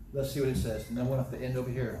 let's see what it says, and then we'll have to end over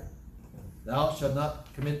here. Thou shalt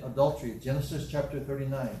not commit adultery, Genesis chapter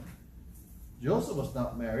 39. Joseph was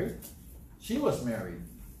not married. She was married.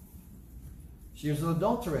 She was an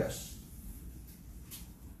adulteress.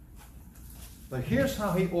 But here's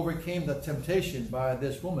how he overcame the temptation by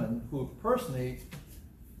this woman who personally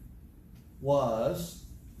was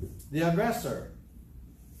the aggressor.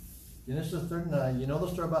 Genesis 39, you know the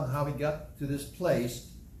story about how he got to this place.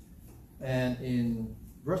 And in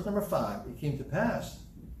verse number 5, it came to pass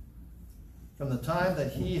from the time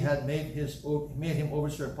that he had made him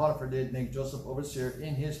overseer, Potiphar did make Joseph overseer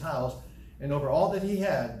in his house, and over all that he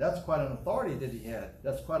had. That's quite an authority that he had.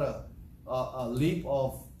 That's quite a leap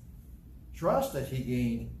of trust that he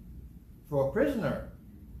gained for a prisoner.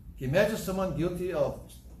 Can you imagine someone guilty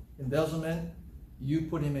of embezzlement? You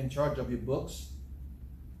put him in charge of your books,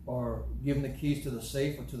 or give him the keys to the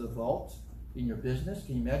safe or to the vault in your business.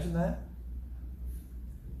 Can you imagine that?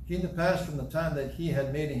 It came to pass from the time that he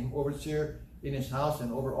had made him overseer in his house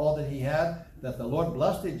and over all that he had, that the Lord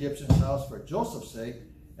blessed the Egyptian's house for Joseph's sake,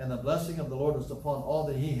 and the blessing of the Lord was upon all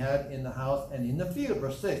that he had in the house and in the field.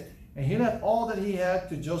 Verse 6. And he left all that he had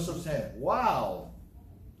to Joseph's hand. Wow!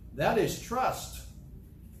 That is trust.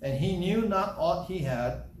 And he knew not aught he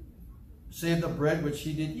had, save the bread which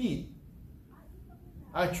he did eat.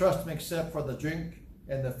 I trust him except for the drink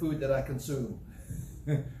and the food that I consume.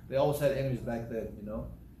 They always had enemies back then, you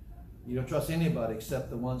know. You don't trust anybody except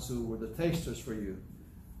the ones who were the tasters for you.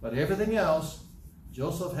 But everything else,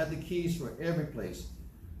 Joseph had the keys for every place.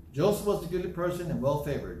 Joseph was a goodly person and well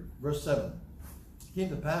favored. Verse 7. It came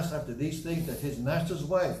to pass after these things that his master's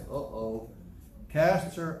wife,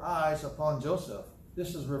 cast her eyes upon Joseph.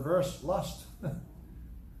 This is reverse lust.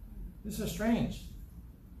 This is strange.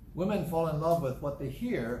 Women fall in love with what they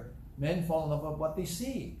hear. Men fall in love with what they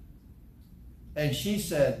see. And she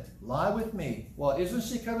said, lie with me. Well, isn't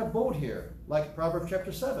she kind of bold here? Like Proverbs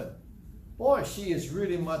chapter 7. Boy, she is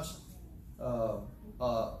really much,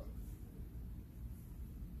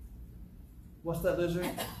 what's that lizard?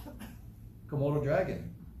 Komodo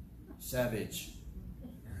dragon. Savage.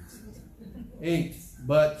 8.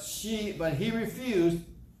 But he refused.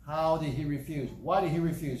 How did he refuse? Why did he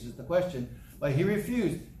refuse is the question. But he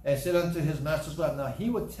refused and said unto his master's wife. Now he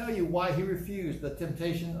would tell you why he refused the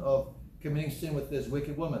temptation of committing sin with this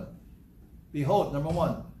wicked woman. Behold, number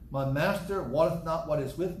 1, my master wotteth not what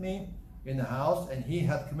is with me in the house, and he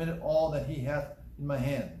hath committed all that he hath in my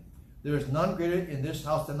hand. There is none greater in this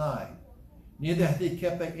house than I. Neither hath he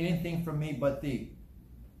kept back anything from me but thee.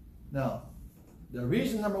 Now, The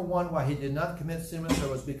reason, number one, why he did not commit sin with her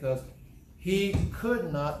was because he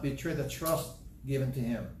could not betray the trust given to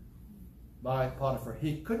him by Potiphar.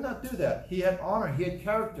 He could not do that. He had honor. He had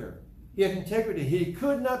character. He had integrity. He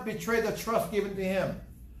could not betray the trust given to him.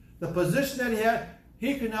 The position that he had,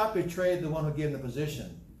 he could not betray the one who gave him the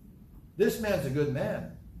position. This man's a good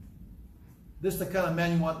man. This is the kind of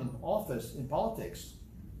man you want in office, in politics.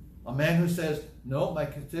 A man who says, no, my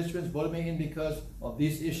constituents voted me in because of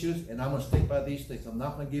these issues, and I'm going to stick by these things. I'm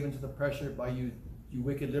not going to give in to the pressure by you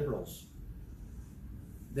wicked liberals.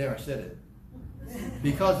 There, I said it.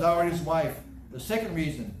 Because thou art his wife. The second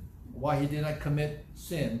reason why he did not commit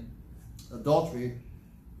sin, adultery,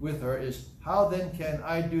 with her is, how then can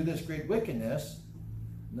I do this great wickedness?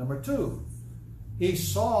 Number two, he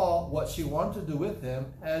saw what she wanted to do with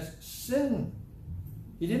him as sin.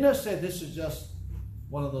 He did not say this is just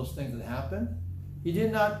one of those things that happened. He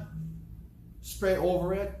did not spray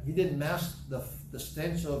over it. He didn't mask the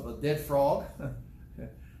stench of a dead frog.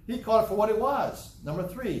 He called it for what it was. Number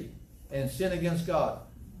three, and sin against God.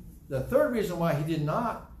 The third reason why he did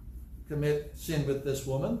not commit sin with this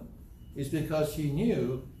woman is because he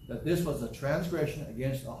knew that this was a transgression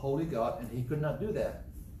against a holy God, and he could not do that.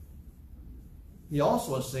 He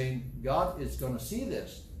also was saying, God is going to see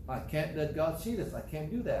this. I can't let God see this. I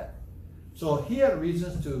can't do that. So he had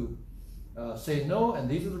reasons to say no, and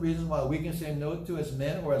these are the reasons why we can say no to as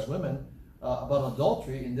men or as women about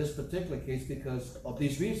adultery in this particular case, because of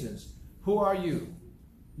these reasons. Who are you?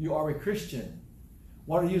 You are a Christian.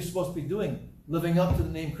 What are you supposed to be doing? Living up to the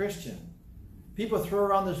name Christian. People throw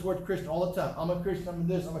around this word Christian all the time. I'm a Christian, I'm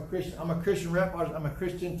this, I'm a Christian rap artist, I'm a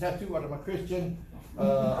Christian tattoo artist, I'm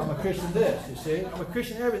a Christian this, you see? I'm a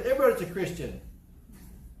Christian everything. Everybody's a Christian.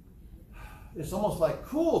 It's almost like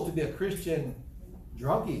cool to be a Christian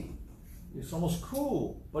druggie. It's almost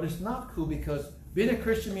cool, but it's not cool, because being a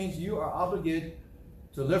Christian means you are obligated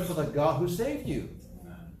to live for the God who saved you.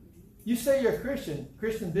 You say you're a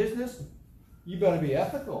Christian business, you better be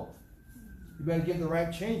ethical. You better give the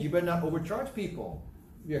right change. You better not overcharge people.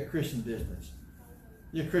 You're a Christian business.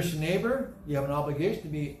 You're a Christian neighbor, you have an obligation to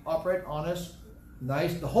be upright, honest,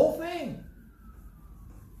 nice, the whole thing.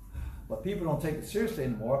 But people don't take it seriously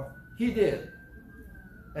anymore. He did.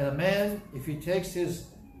 And a man, if he takes his,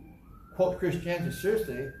 quote, Christianity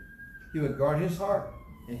seriously, he would guard his heart,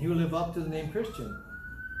 and he would live up to the name Christian.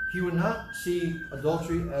 He would not see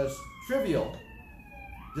adultery as trivial.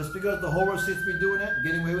 Just because the whole world seems to be doing it,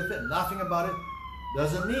 getting away with it, and laughing about it,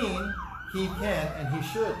 doesn't mean he can and he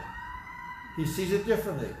should. He sees it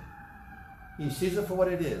differently. He sees it for what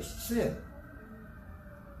it is, sin.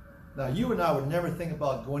 Now, you and I would never think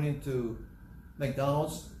about going into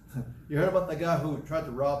McDonald's. You heard about the guy who tried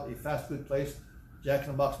to rob a fast food place, Jack in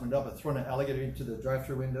the Box went up and thrown an alligator into the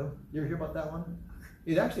drive-thru window? You ever hear about that one?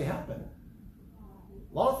 It actually happened.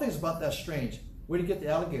 A lot of things about that strange. Where did he get the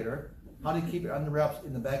alligator? How did he keep it under wraps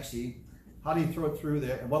in the back seat? How did he throw it through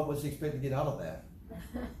there? And what was he expecting to get out of that?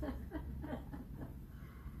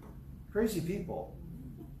 Crazy people.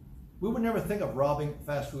 We would never think of robbing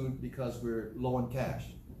fast food because we're low on cash.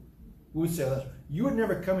 We would say, you would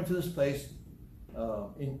never come into this place,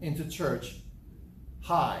 into church,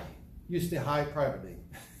 high. You stay high privately.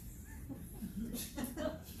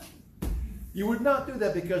 You would not do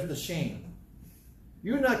that because of the shame.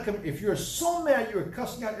 You would not come, if you're so mad you were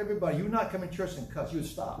cussing out everybody, you would not come in church and cuss. You would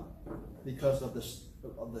stop because of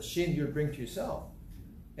the shame you would bring to yourself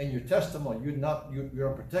and your testimony. You're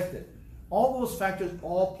unprotected. All those factors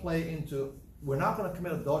all play into, we're not going to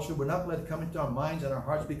commit adultery. We're not going to let it come into our minds and our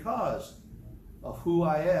hearts because of who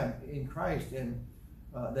I am in Christ, and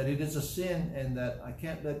that it is a sin, and that I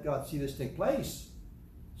can't let God see this take place.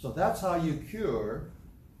 So that's how you cure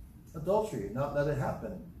adultery, not let it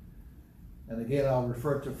happen. And again, I'll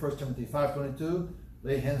refer to 1 Timothy 5:22,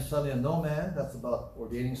 lay hands suddenly on no man. That's about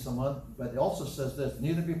ordaining someone. But it also says this,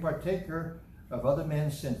 neither be partaker of other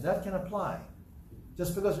men's sins. That can apply.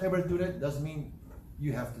 Just because everybody's doing it doesn't mean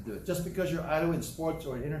you have to do it. Just because you're idle in sports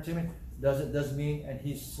or in entertainment doesn't mean, and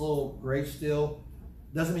he's so great still,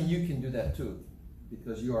 doesn't mean you can do that too.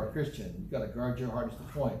 Because you are a Christian. You've got to guard your heart is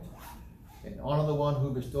the point. And honor the one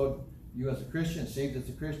who bestowed you as a Christian, saved as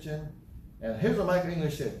a Christian. And here's what Michael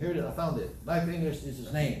English said. Here it is, I found it. Michael English is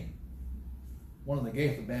his name. One of the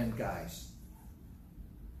Gaither band guys.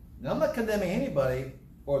 Now, I'm not condemning anybody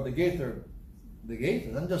or the Gaithers.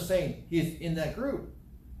 I'm just saying he's in that group.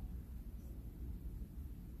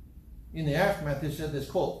 In the aftermath, he said this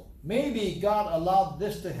quote, maybe God allowed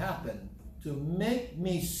this to happen to make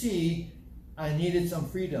me see I needed some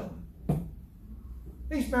freedom.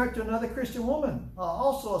 He's married to another Christian woman,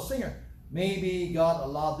 also a singer. Maybe God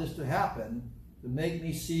allowed this to happen to make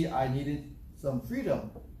me see I needed some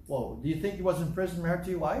freedom. Well, do you think he was in prison married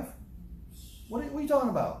to your wife? What are you talking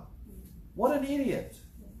about? What an idiot.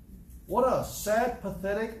 What a sad,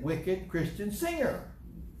 pathetic, wicked Christian singer.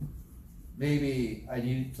 Maybe I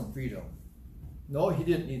needed some freedom. No, he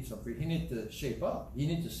didn't need some freedom. He needed to shape up. He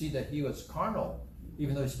needed to see that he was carnal,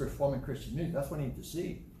 even though he's performing Christian music. That's what he needed to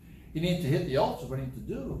see. He needed to hit the altar. What he needed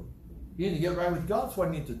to do. He needed to get right with God. That's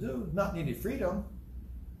what he needed to do. Not needed freedom.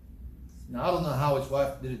 Now, I don't know how his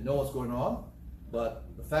wife didn't know what's going on, but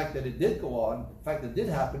the fact that it did go on, the fact that it did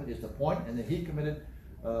happen is the point, and that he committed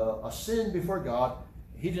a sin before God.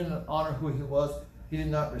 He didn't honor who he was. He did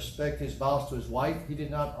not respect his vows to his wife. He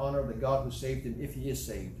did not honor the God who saved him, if he is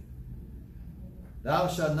saved. Thou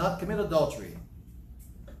shalt not commit adultery.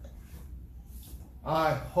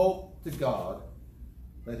 I hope to God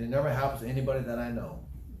that it never happens to anybody that I know.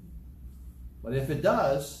 But if it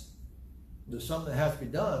does, there's something that has to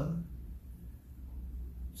be done.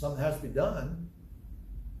 Something has to be done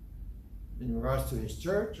in regards to his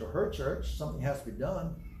church or her church. Something has to be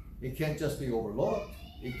done. It can't just be overlooked.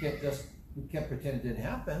 We can't pretend it didn't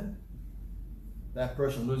happen. That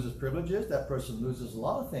person loses privileges. That person loses a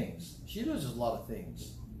lot of things. She loses a lot of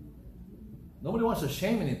things. Nobody wants to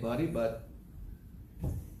shame anybody, but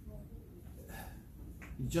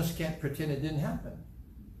you just can't pretend it didn't happen.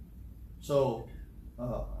 So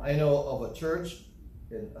I know of a church,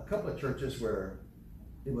 in a couple of churches where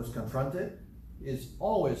it was confronted. It's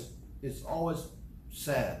always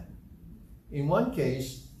sad. In one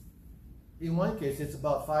case, it's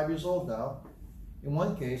about 5 years old now. In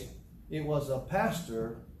one case, it was a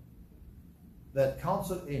pastor that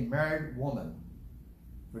counseled a married woman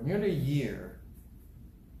for nearly a year,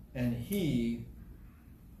 and he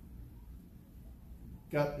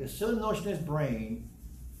got this silly notion in his brain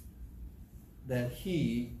that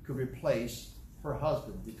he could replace her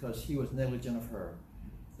husband because he was negligent of her.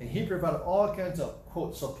 And he provided all kinds of,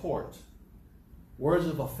 quote, support, words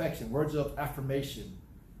of affection, words of affirmation.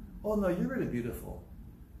 Oh, no, you're really beautiful.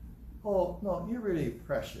 Oh, no, you're really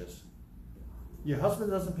precious. Your husband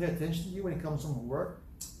doesn't pay attention to you when he comes home from work.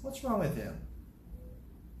 What's wrong with him?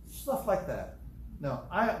 Stuff like that. Now,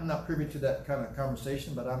 I am not privy to that kind of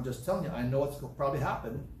conversation, but I'm just telling you, I know what's going to probably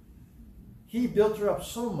happen. He built her up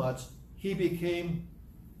so much, he became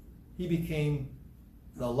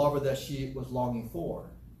the lover that she was longing for.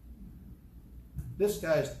 This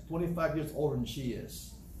guy is 25 years older than she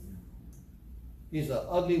is. He's an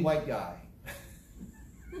ugly white guy.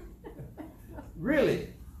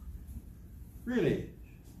 Really.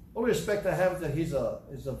 Only respect I have is that he's a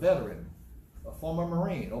veteran, a former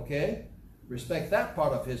Marine, okay? Respect that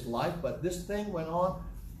part of his life, but this thing went on,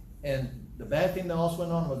 and the bad thing that also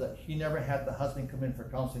went on was that he never had the husband come in for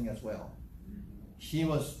counseling as well. She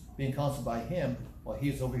was being counseled by him while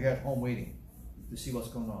he's over here at home waiting to see what's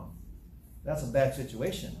going on. That's a bad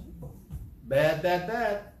situation. Bad.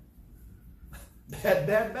 Bad.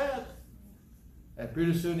 And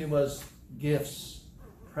pretty soon it was gifts,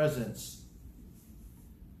 presents,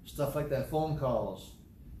 stuff like that, phone calls.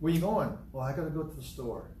 Where you going? Well, I got to go to the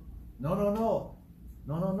store. No.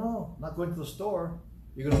 Not going to the store.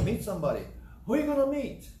 You're going to meet somebody. Who are you going to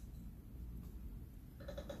meet?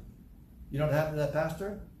 You know what happened to that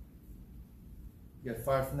pastor? He got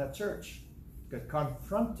fired from that church. Got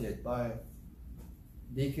confronted by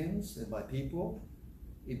deacons and by people.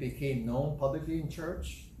 It became known publicly in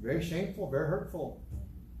church. Very shameful, very hurtful,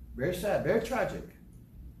 very sad, very tragic.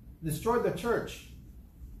 Destroyed the church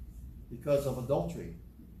because of adultery.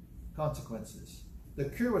 Consequences. The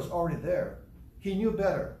cure was already there. He knew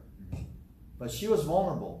better. But she was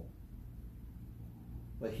vulnerable.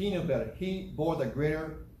 But he knew better. He bore the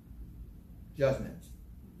greater judgment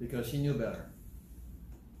because he knew better.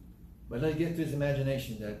 But let it get to his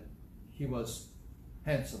imagination that he was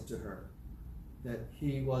handsome to her, that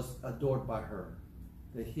he was adored by her,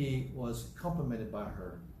 that he was complimented by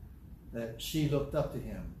her, that she looked up to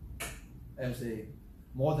him as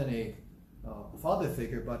more than a father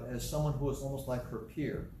figure, but as someone who was almost like her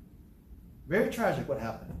peer. Very tragic what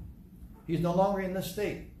happened. He's no longer in this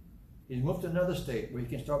state. He's moved to another state where he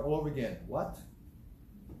can start all over again. What?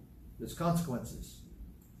 There's consequences.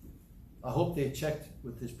 I hope they checked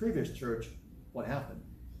with his previous church what happened.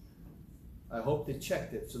 I hope they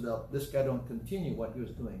checked it so that this guy don't continue what he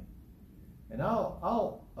was doing. And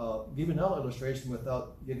I'll give you another illustration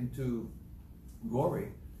without getting too gory.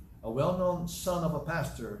 A well-known son of a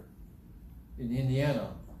pastor in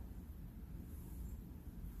Indiana,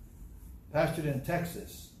 pastored in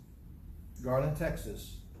Texas, Garland,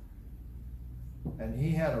 Texas, and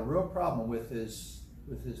he had a real problem with his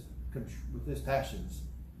passions,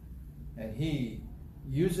 and he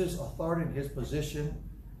uses authority in his position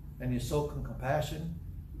and he's so compassionate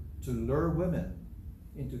to lure women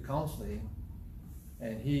into counseling,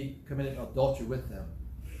 and he committed adultery with them.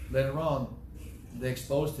 Later on, they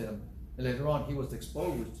exposed him, and later on he was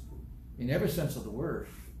exposed in every sense of the word,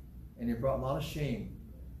 and it brought a lot of shame.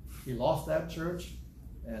 He lost that church,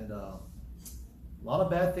 and a lot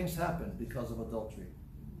of bad things happened because of adultery.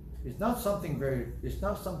 It's not something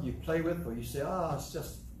you play with, or you say, it's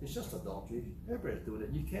just adultery. Everybody's doing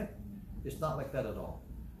it. You can't. It's not like that at all.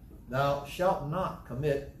 Thou shalt not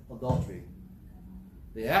commit adultery.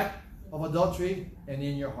 The act of adultery and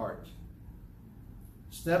in your heart.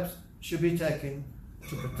 Steps should be taken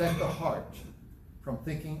to protect the heart from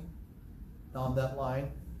thinking down that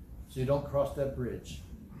line so you don't cross that bridge.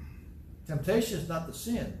 Temptation is not the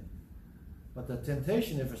sin, but the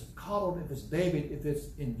temptation, if it's coddled, if it's babied, if it's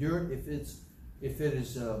endured, if it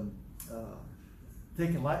is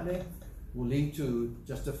taken lightly, will lead to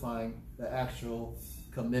justifying the actual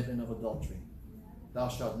commitment of adultery. Thou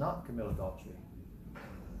shalt not commit adultery.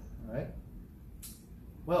 All right?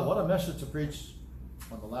 Well, what a message to preach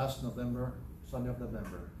on the last Sunday of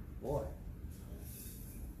November. Boy.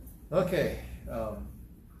 Okay.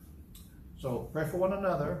 So pray for one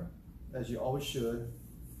another, as you always should.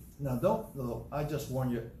 Now, I just warn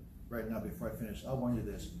you right now before I finish, I'll warn you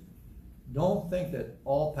this. Don't think that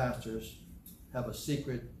all pastors have a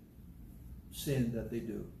secret sin that they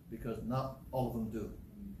do, because not all of them do.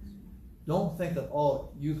 Don't think that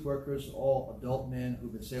all youth workers, all adult men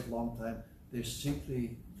who've been saved a long time, they're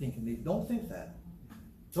secretly thinking they don't think that.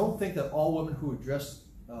 Don't think that all women who dress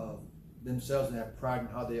themselves and have pride in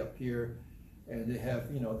how they appear, and they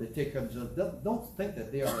have, they take care of themselves. Don't think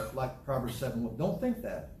that they are like Proverbs 7 women. Don't think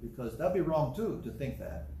that, because that'd be wrong too, to think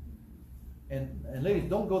that. And ladies,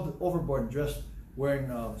 don't go overboard and dress wearing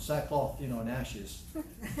sackcloth, and ashes,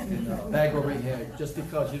 and a bag over your head, just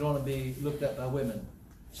because you don't want to be looked at by women.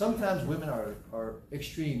 Sometimes women are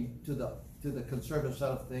extreme to the conservative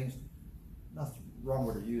side of things. Not the wrong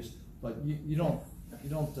word to use, but you don't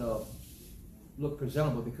look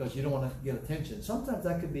presentable because you don't want to get attention. Sometimes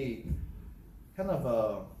that could be kind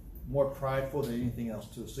of more prideful than anything else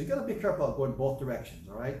too. So you got to be careful about going both directions.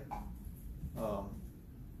 All right.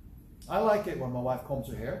 I like it when my wife combs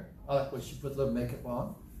her hair. I like when she puts a little makeup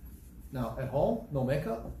on. Now, at home, no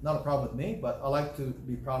makeup, not a problem with me, but I like to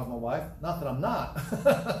be proud of my wife. Not that I'm not.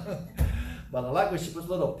 But I like when she puts a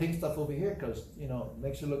little pink stuff over here because, it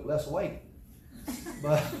makes her look less white.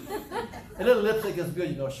 But a little lipstick is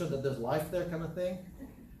good, show that there's life there kind of thing.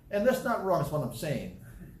 And that's not wrong, is what I'm saying.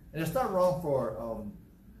 And it's not wrong for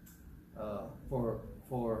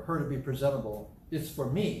her to be presentable. It's for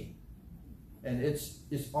me. And it's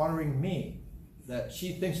honoring me, that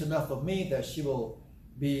she thinks enough of me that she will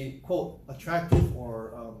be, quote, attractive,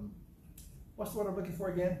 or what's the word I'm looking for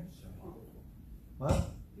again? What?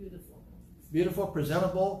 Beautiful,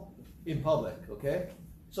 presentable in public, okay?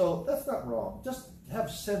 So that's not wrong. Just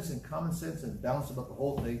have sense and common sense and balance about the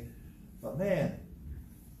whole thing. But man,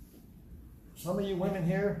 some of you women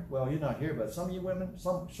here, well, you're not here, but some of you women,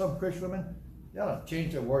 some Christian women, they ought to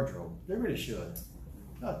change their wardrobe. They really should.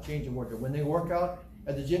 They ought to change their wardrobe. When they work out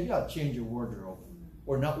at the gym, you ought to change your wardrobe,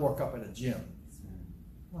 or not work up at a gym.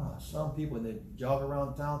 Some people, when they jog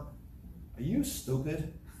around town, are you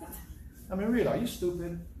stupid? I mean, really, are you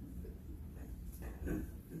stupid?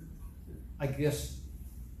 I guess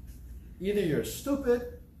either you're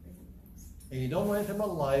stupid and you don't know anything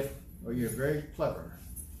about life, or you're very clever.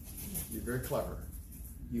 You're very clever.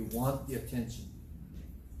 You want the attention.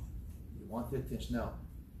 You want the attention. Now,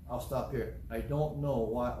 I'll stop here. I don't know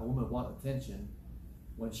why a woman would want attention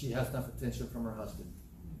when she has enough attention from her husband.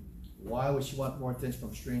 Why would she want more attention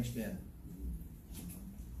from strange men?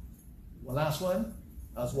 The last one,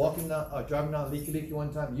 I was driving down Leaky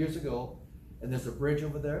one time years ago, and there's a bridge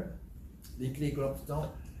over there. Leaky go up the stone,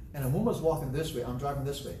 and a woman was walking this way. I'm driving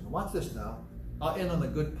this way. And watch this now. I'll end on a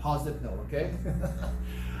good positive note, okay?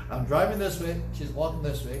 I'm driving this way. She's walking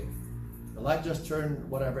this way. The light just turned,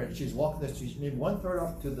 whatever, and she's walking this. She's maybe 1/3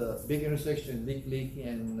 up to the big intersection, Leaky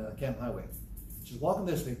and Camp Highway. She's walking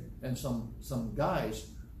this way, and some guys,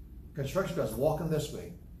 construction guys, walking this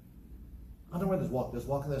way. I don't know where they're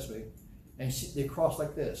walking this way, and they crossed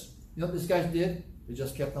like this. You know what these guys did? They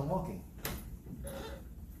just kept on walking.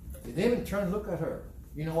 They didn't even turn and look at her.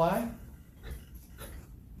 You know why?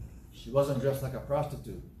 She wasn't dressed like a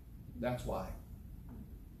prostitute. That's why.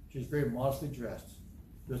 She's very modestly dressed.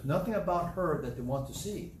 There's nothing about her that they want to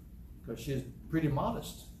see, because she's pretty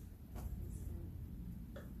modest.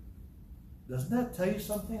 Doesn't that tell you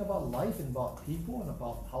something about life and about people and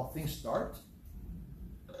about how things start?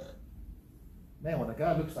 Man, when a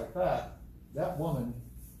guy looks like that, that woman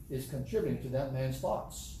is contributing to that man's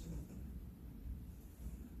thoughts.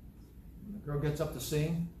 when the girl gets up to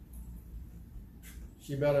sing,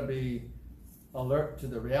 she better be alert to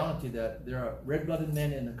the reality that there are red-blooded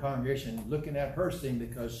men in the congregation looking at her sing,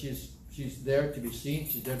 because she's there to be seen,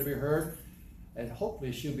 she's there to be heard, and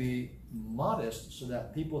hopefully she'll be modest so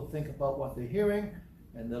that people think about what they're hearing,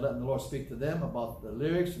 and they're letting the Lord speak to them about the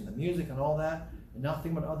lyrics and the music and all that, and not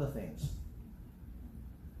think about other things.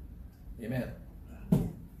 Amen.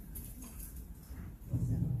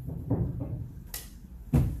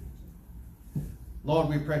 Lord,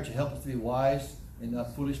 we pray that you help us to be wise and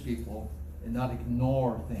not foolish people, and not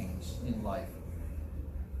ignore things in life.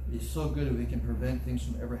 It's so good if we can prevent things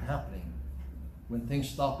from ever happening. When things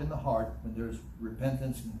stop in the heart, when there's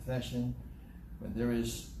repentance, confession, when there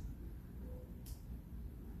is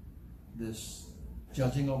this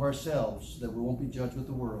judging of ourselves, that we won't be judged with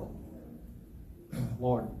the world.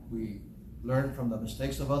 Lord, we learn from the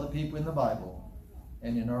mistakes of other people in the Bible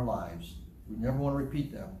and in our lives. We never want to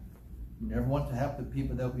repeat them. We never want to have the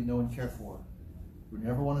people that we know and care for. We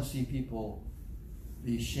never want to see people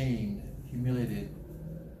be shamed, humiliated.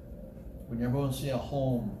 We never want to see a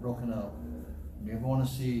home broken up. We never want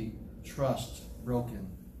to see trust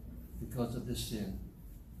broken because of this sin.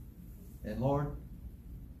 And Lord,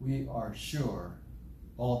 we are sure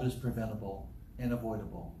all of it is preventable and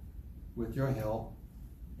avoidable with your help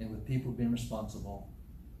and with people being responsible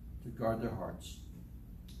to guard their hearts.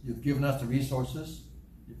 You've given us the resources.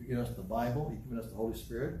 You've given us the Bible. You've given us the Holy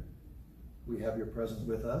Spirit. We have your presence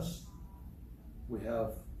with us. We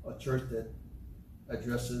have a church that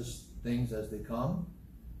addresses things as they come.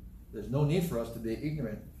 There's no need for us to be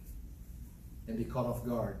ignorant and be caught off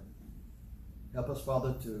guard. Help us,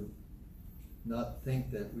 Father, to not think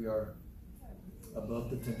that we are above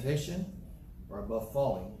the temptation or above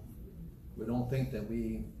falling. We don't think that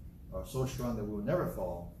we are so strong that we will never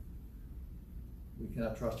fall. We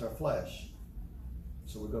cannot trust our flesh.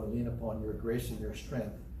 So we're going to lean upon your grace and your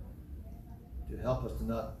strength to help us to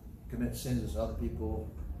not commit sins as other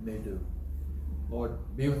people may do. Lord,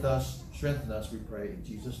 be with us, strengthen us, we pray. In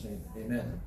Jesus' name, amen.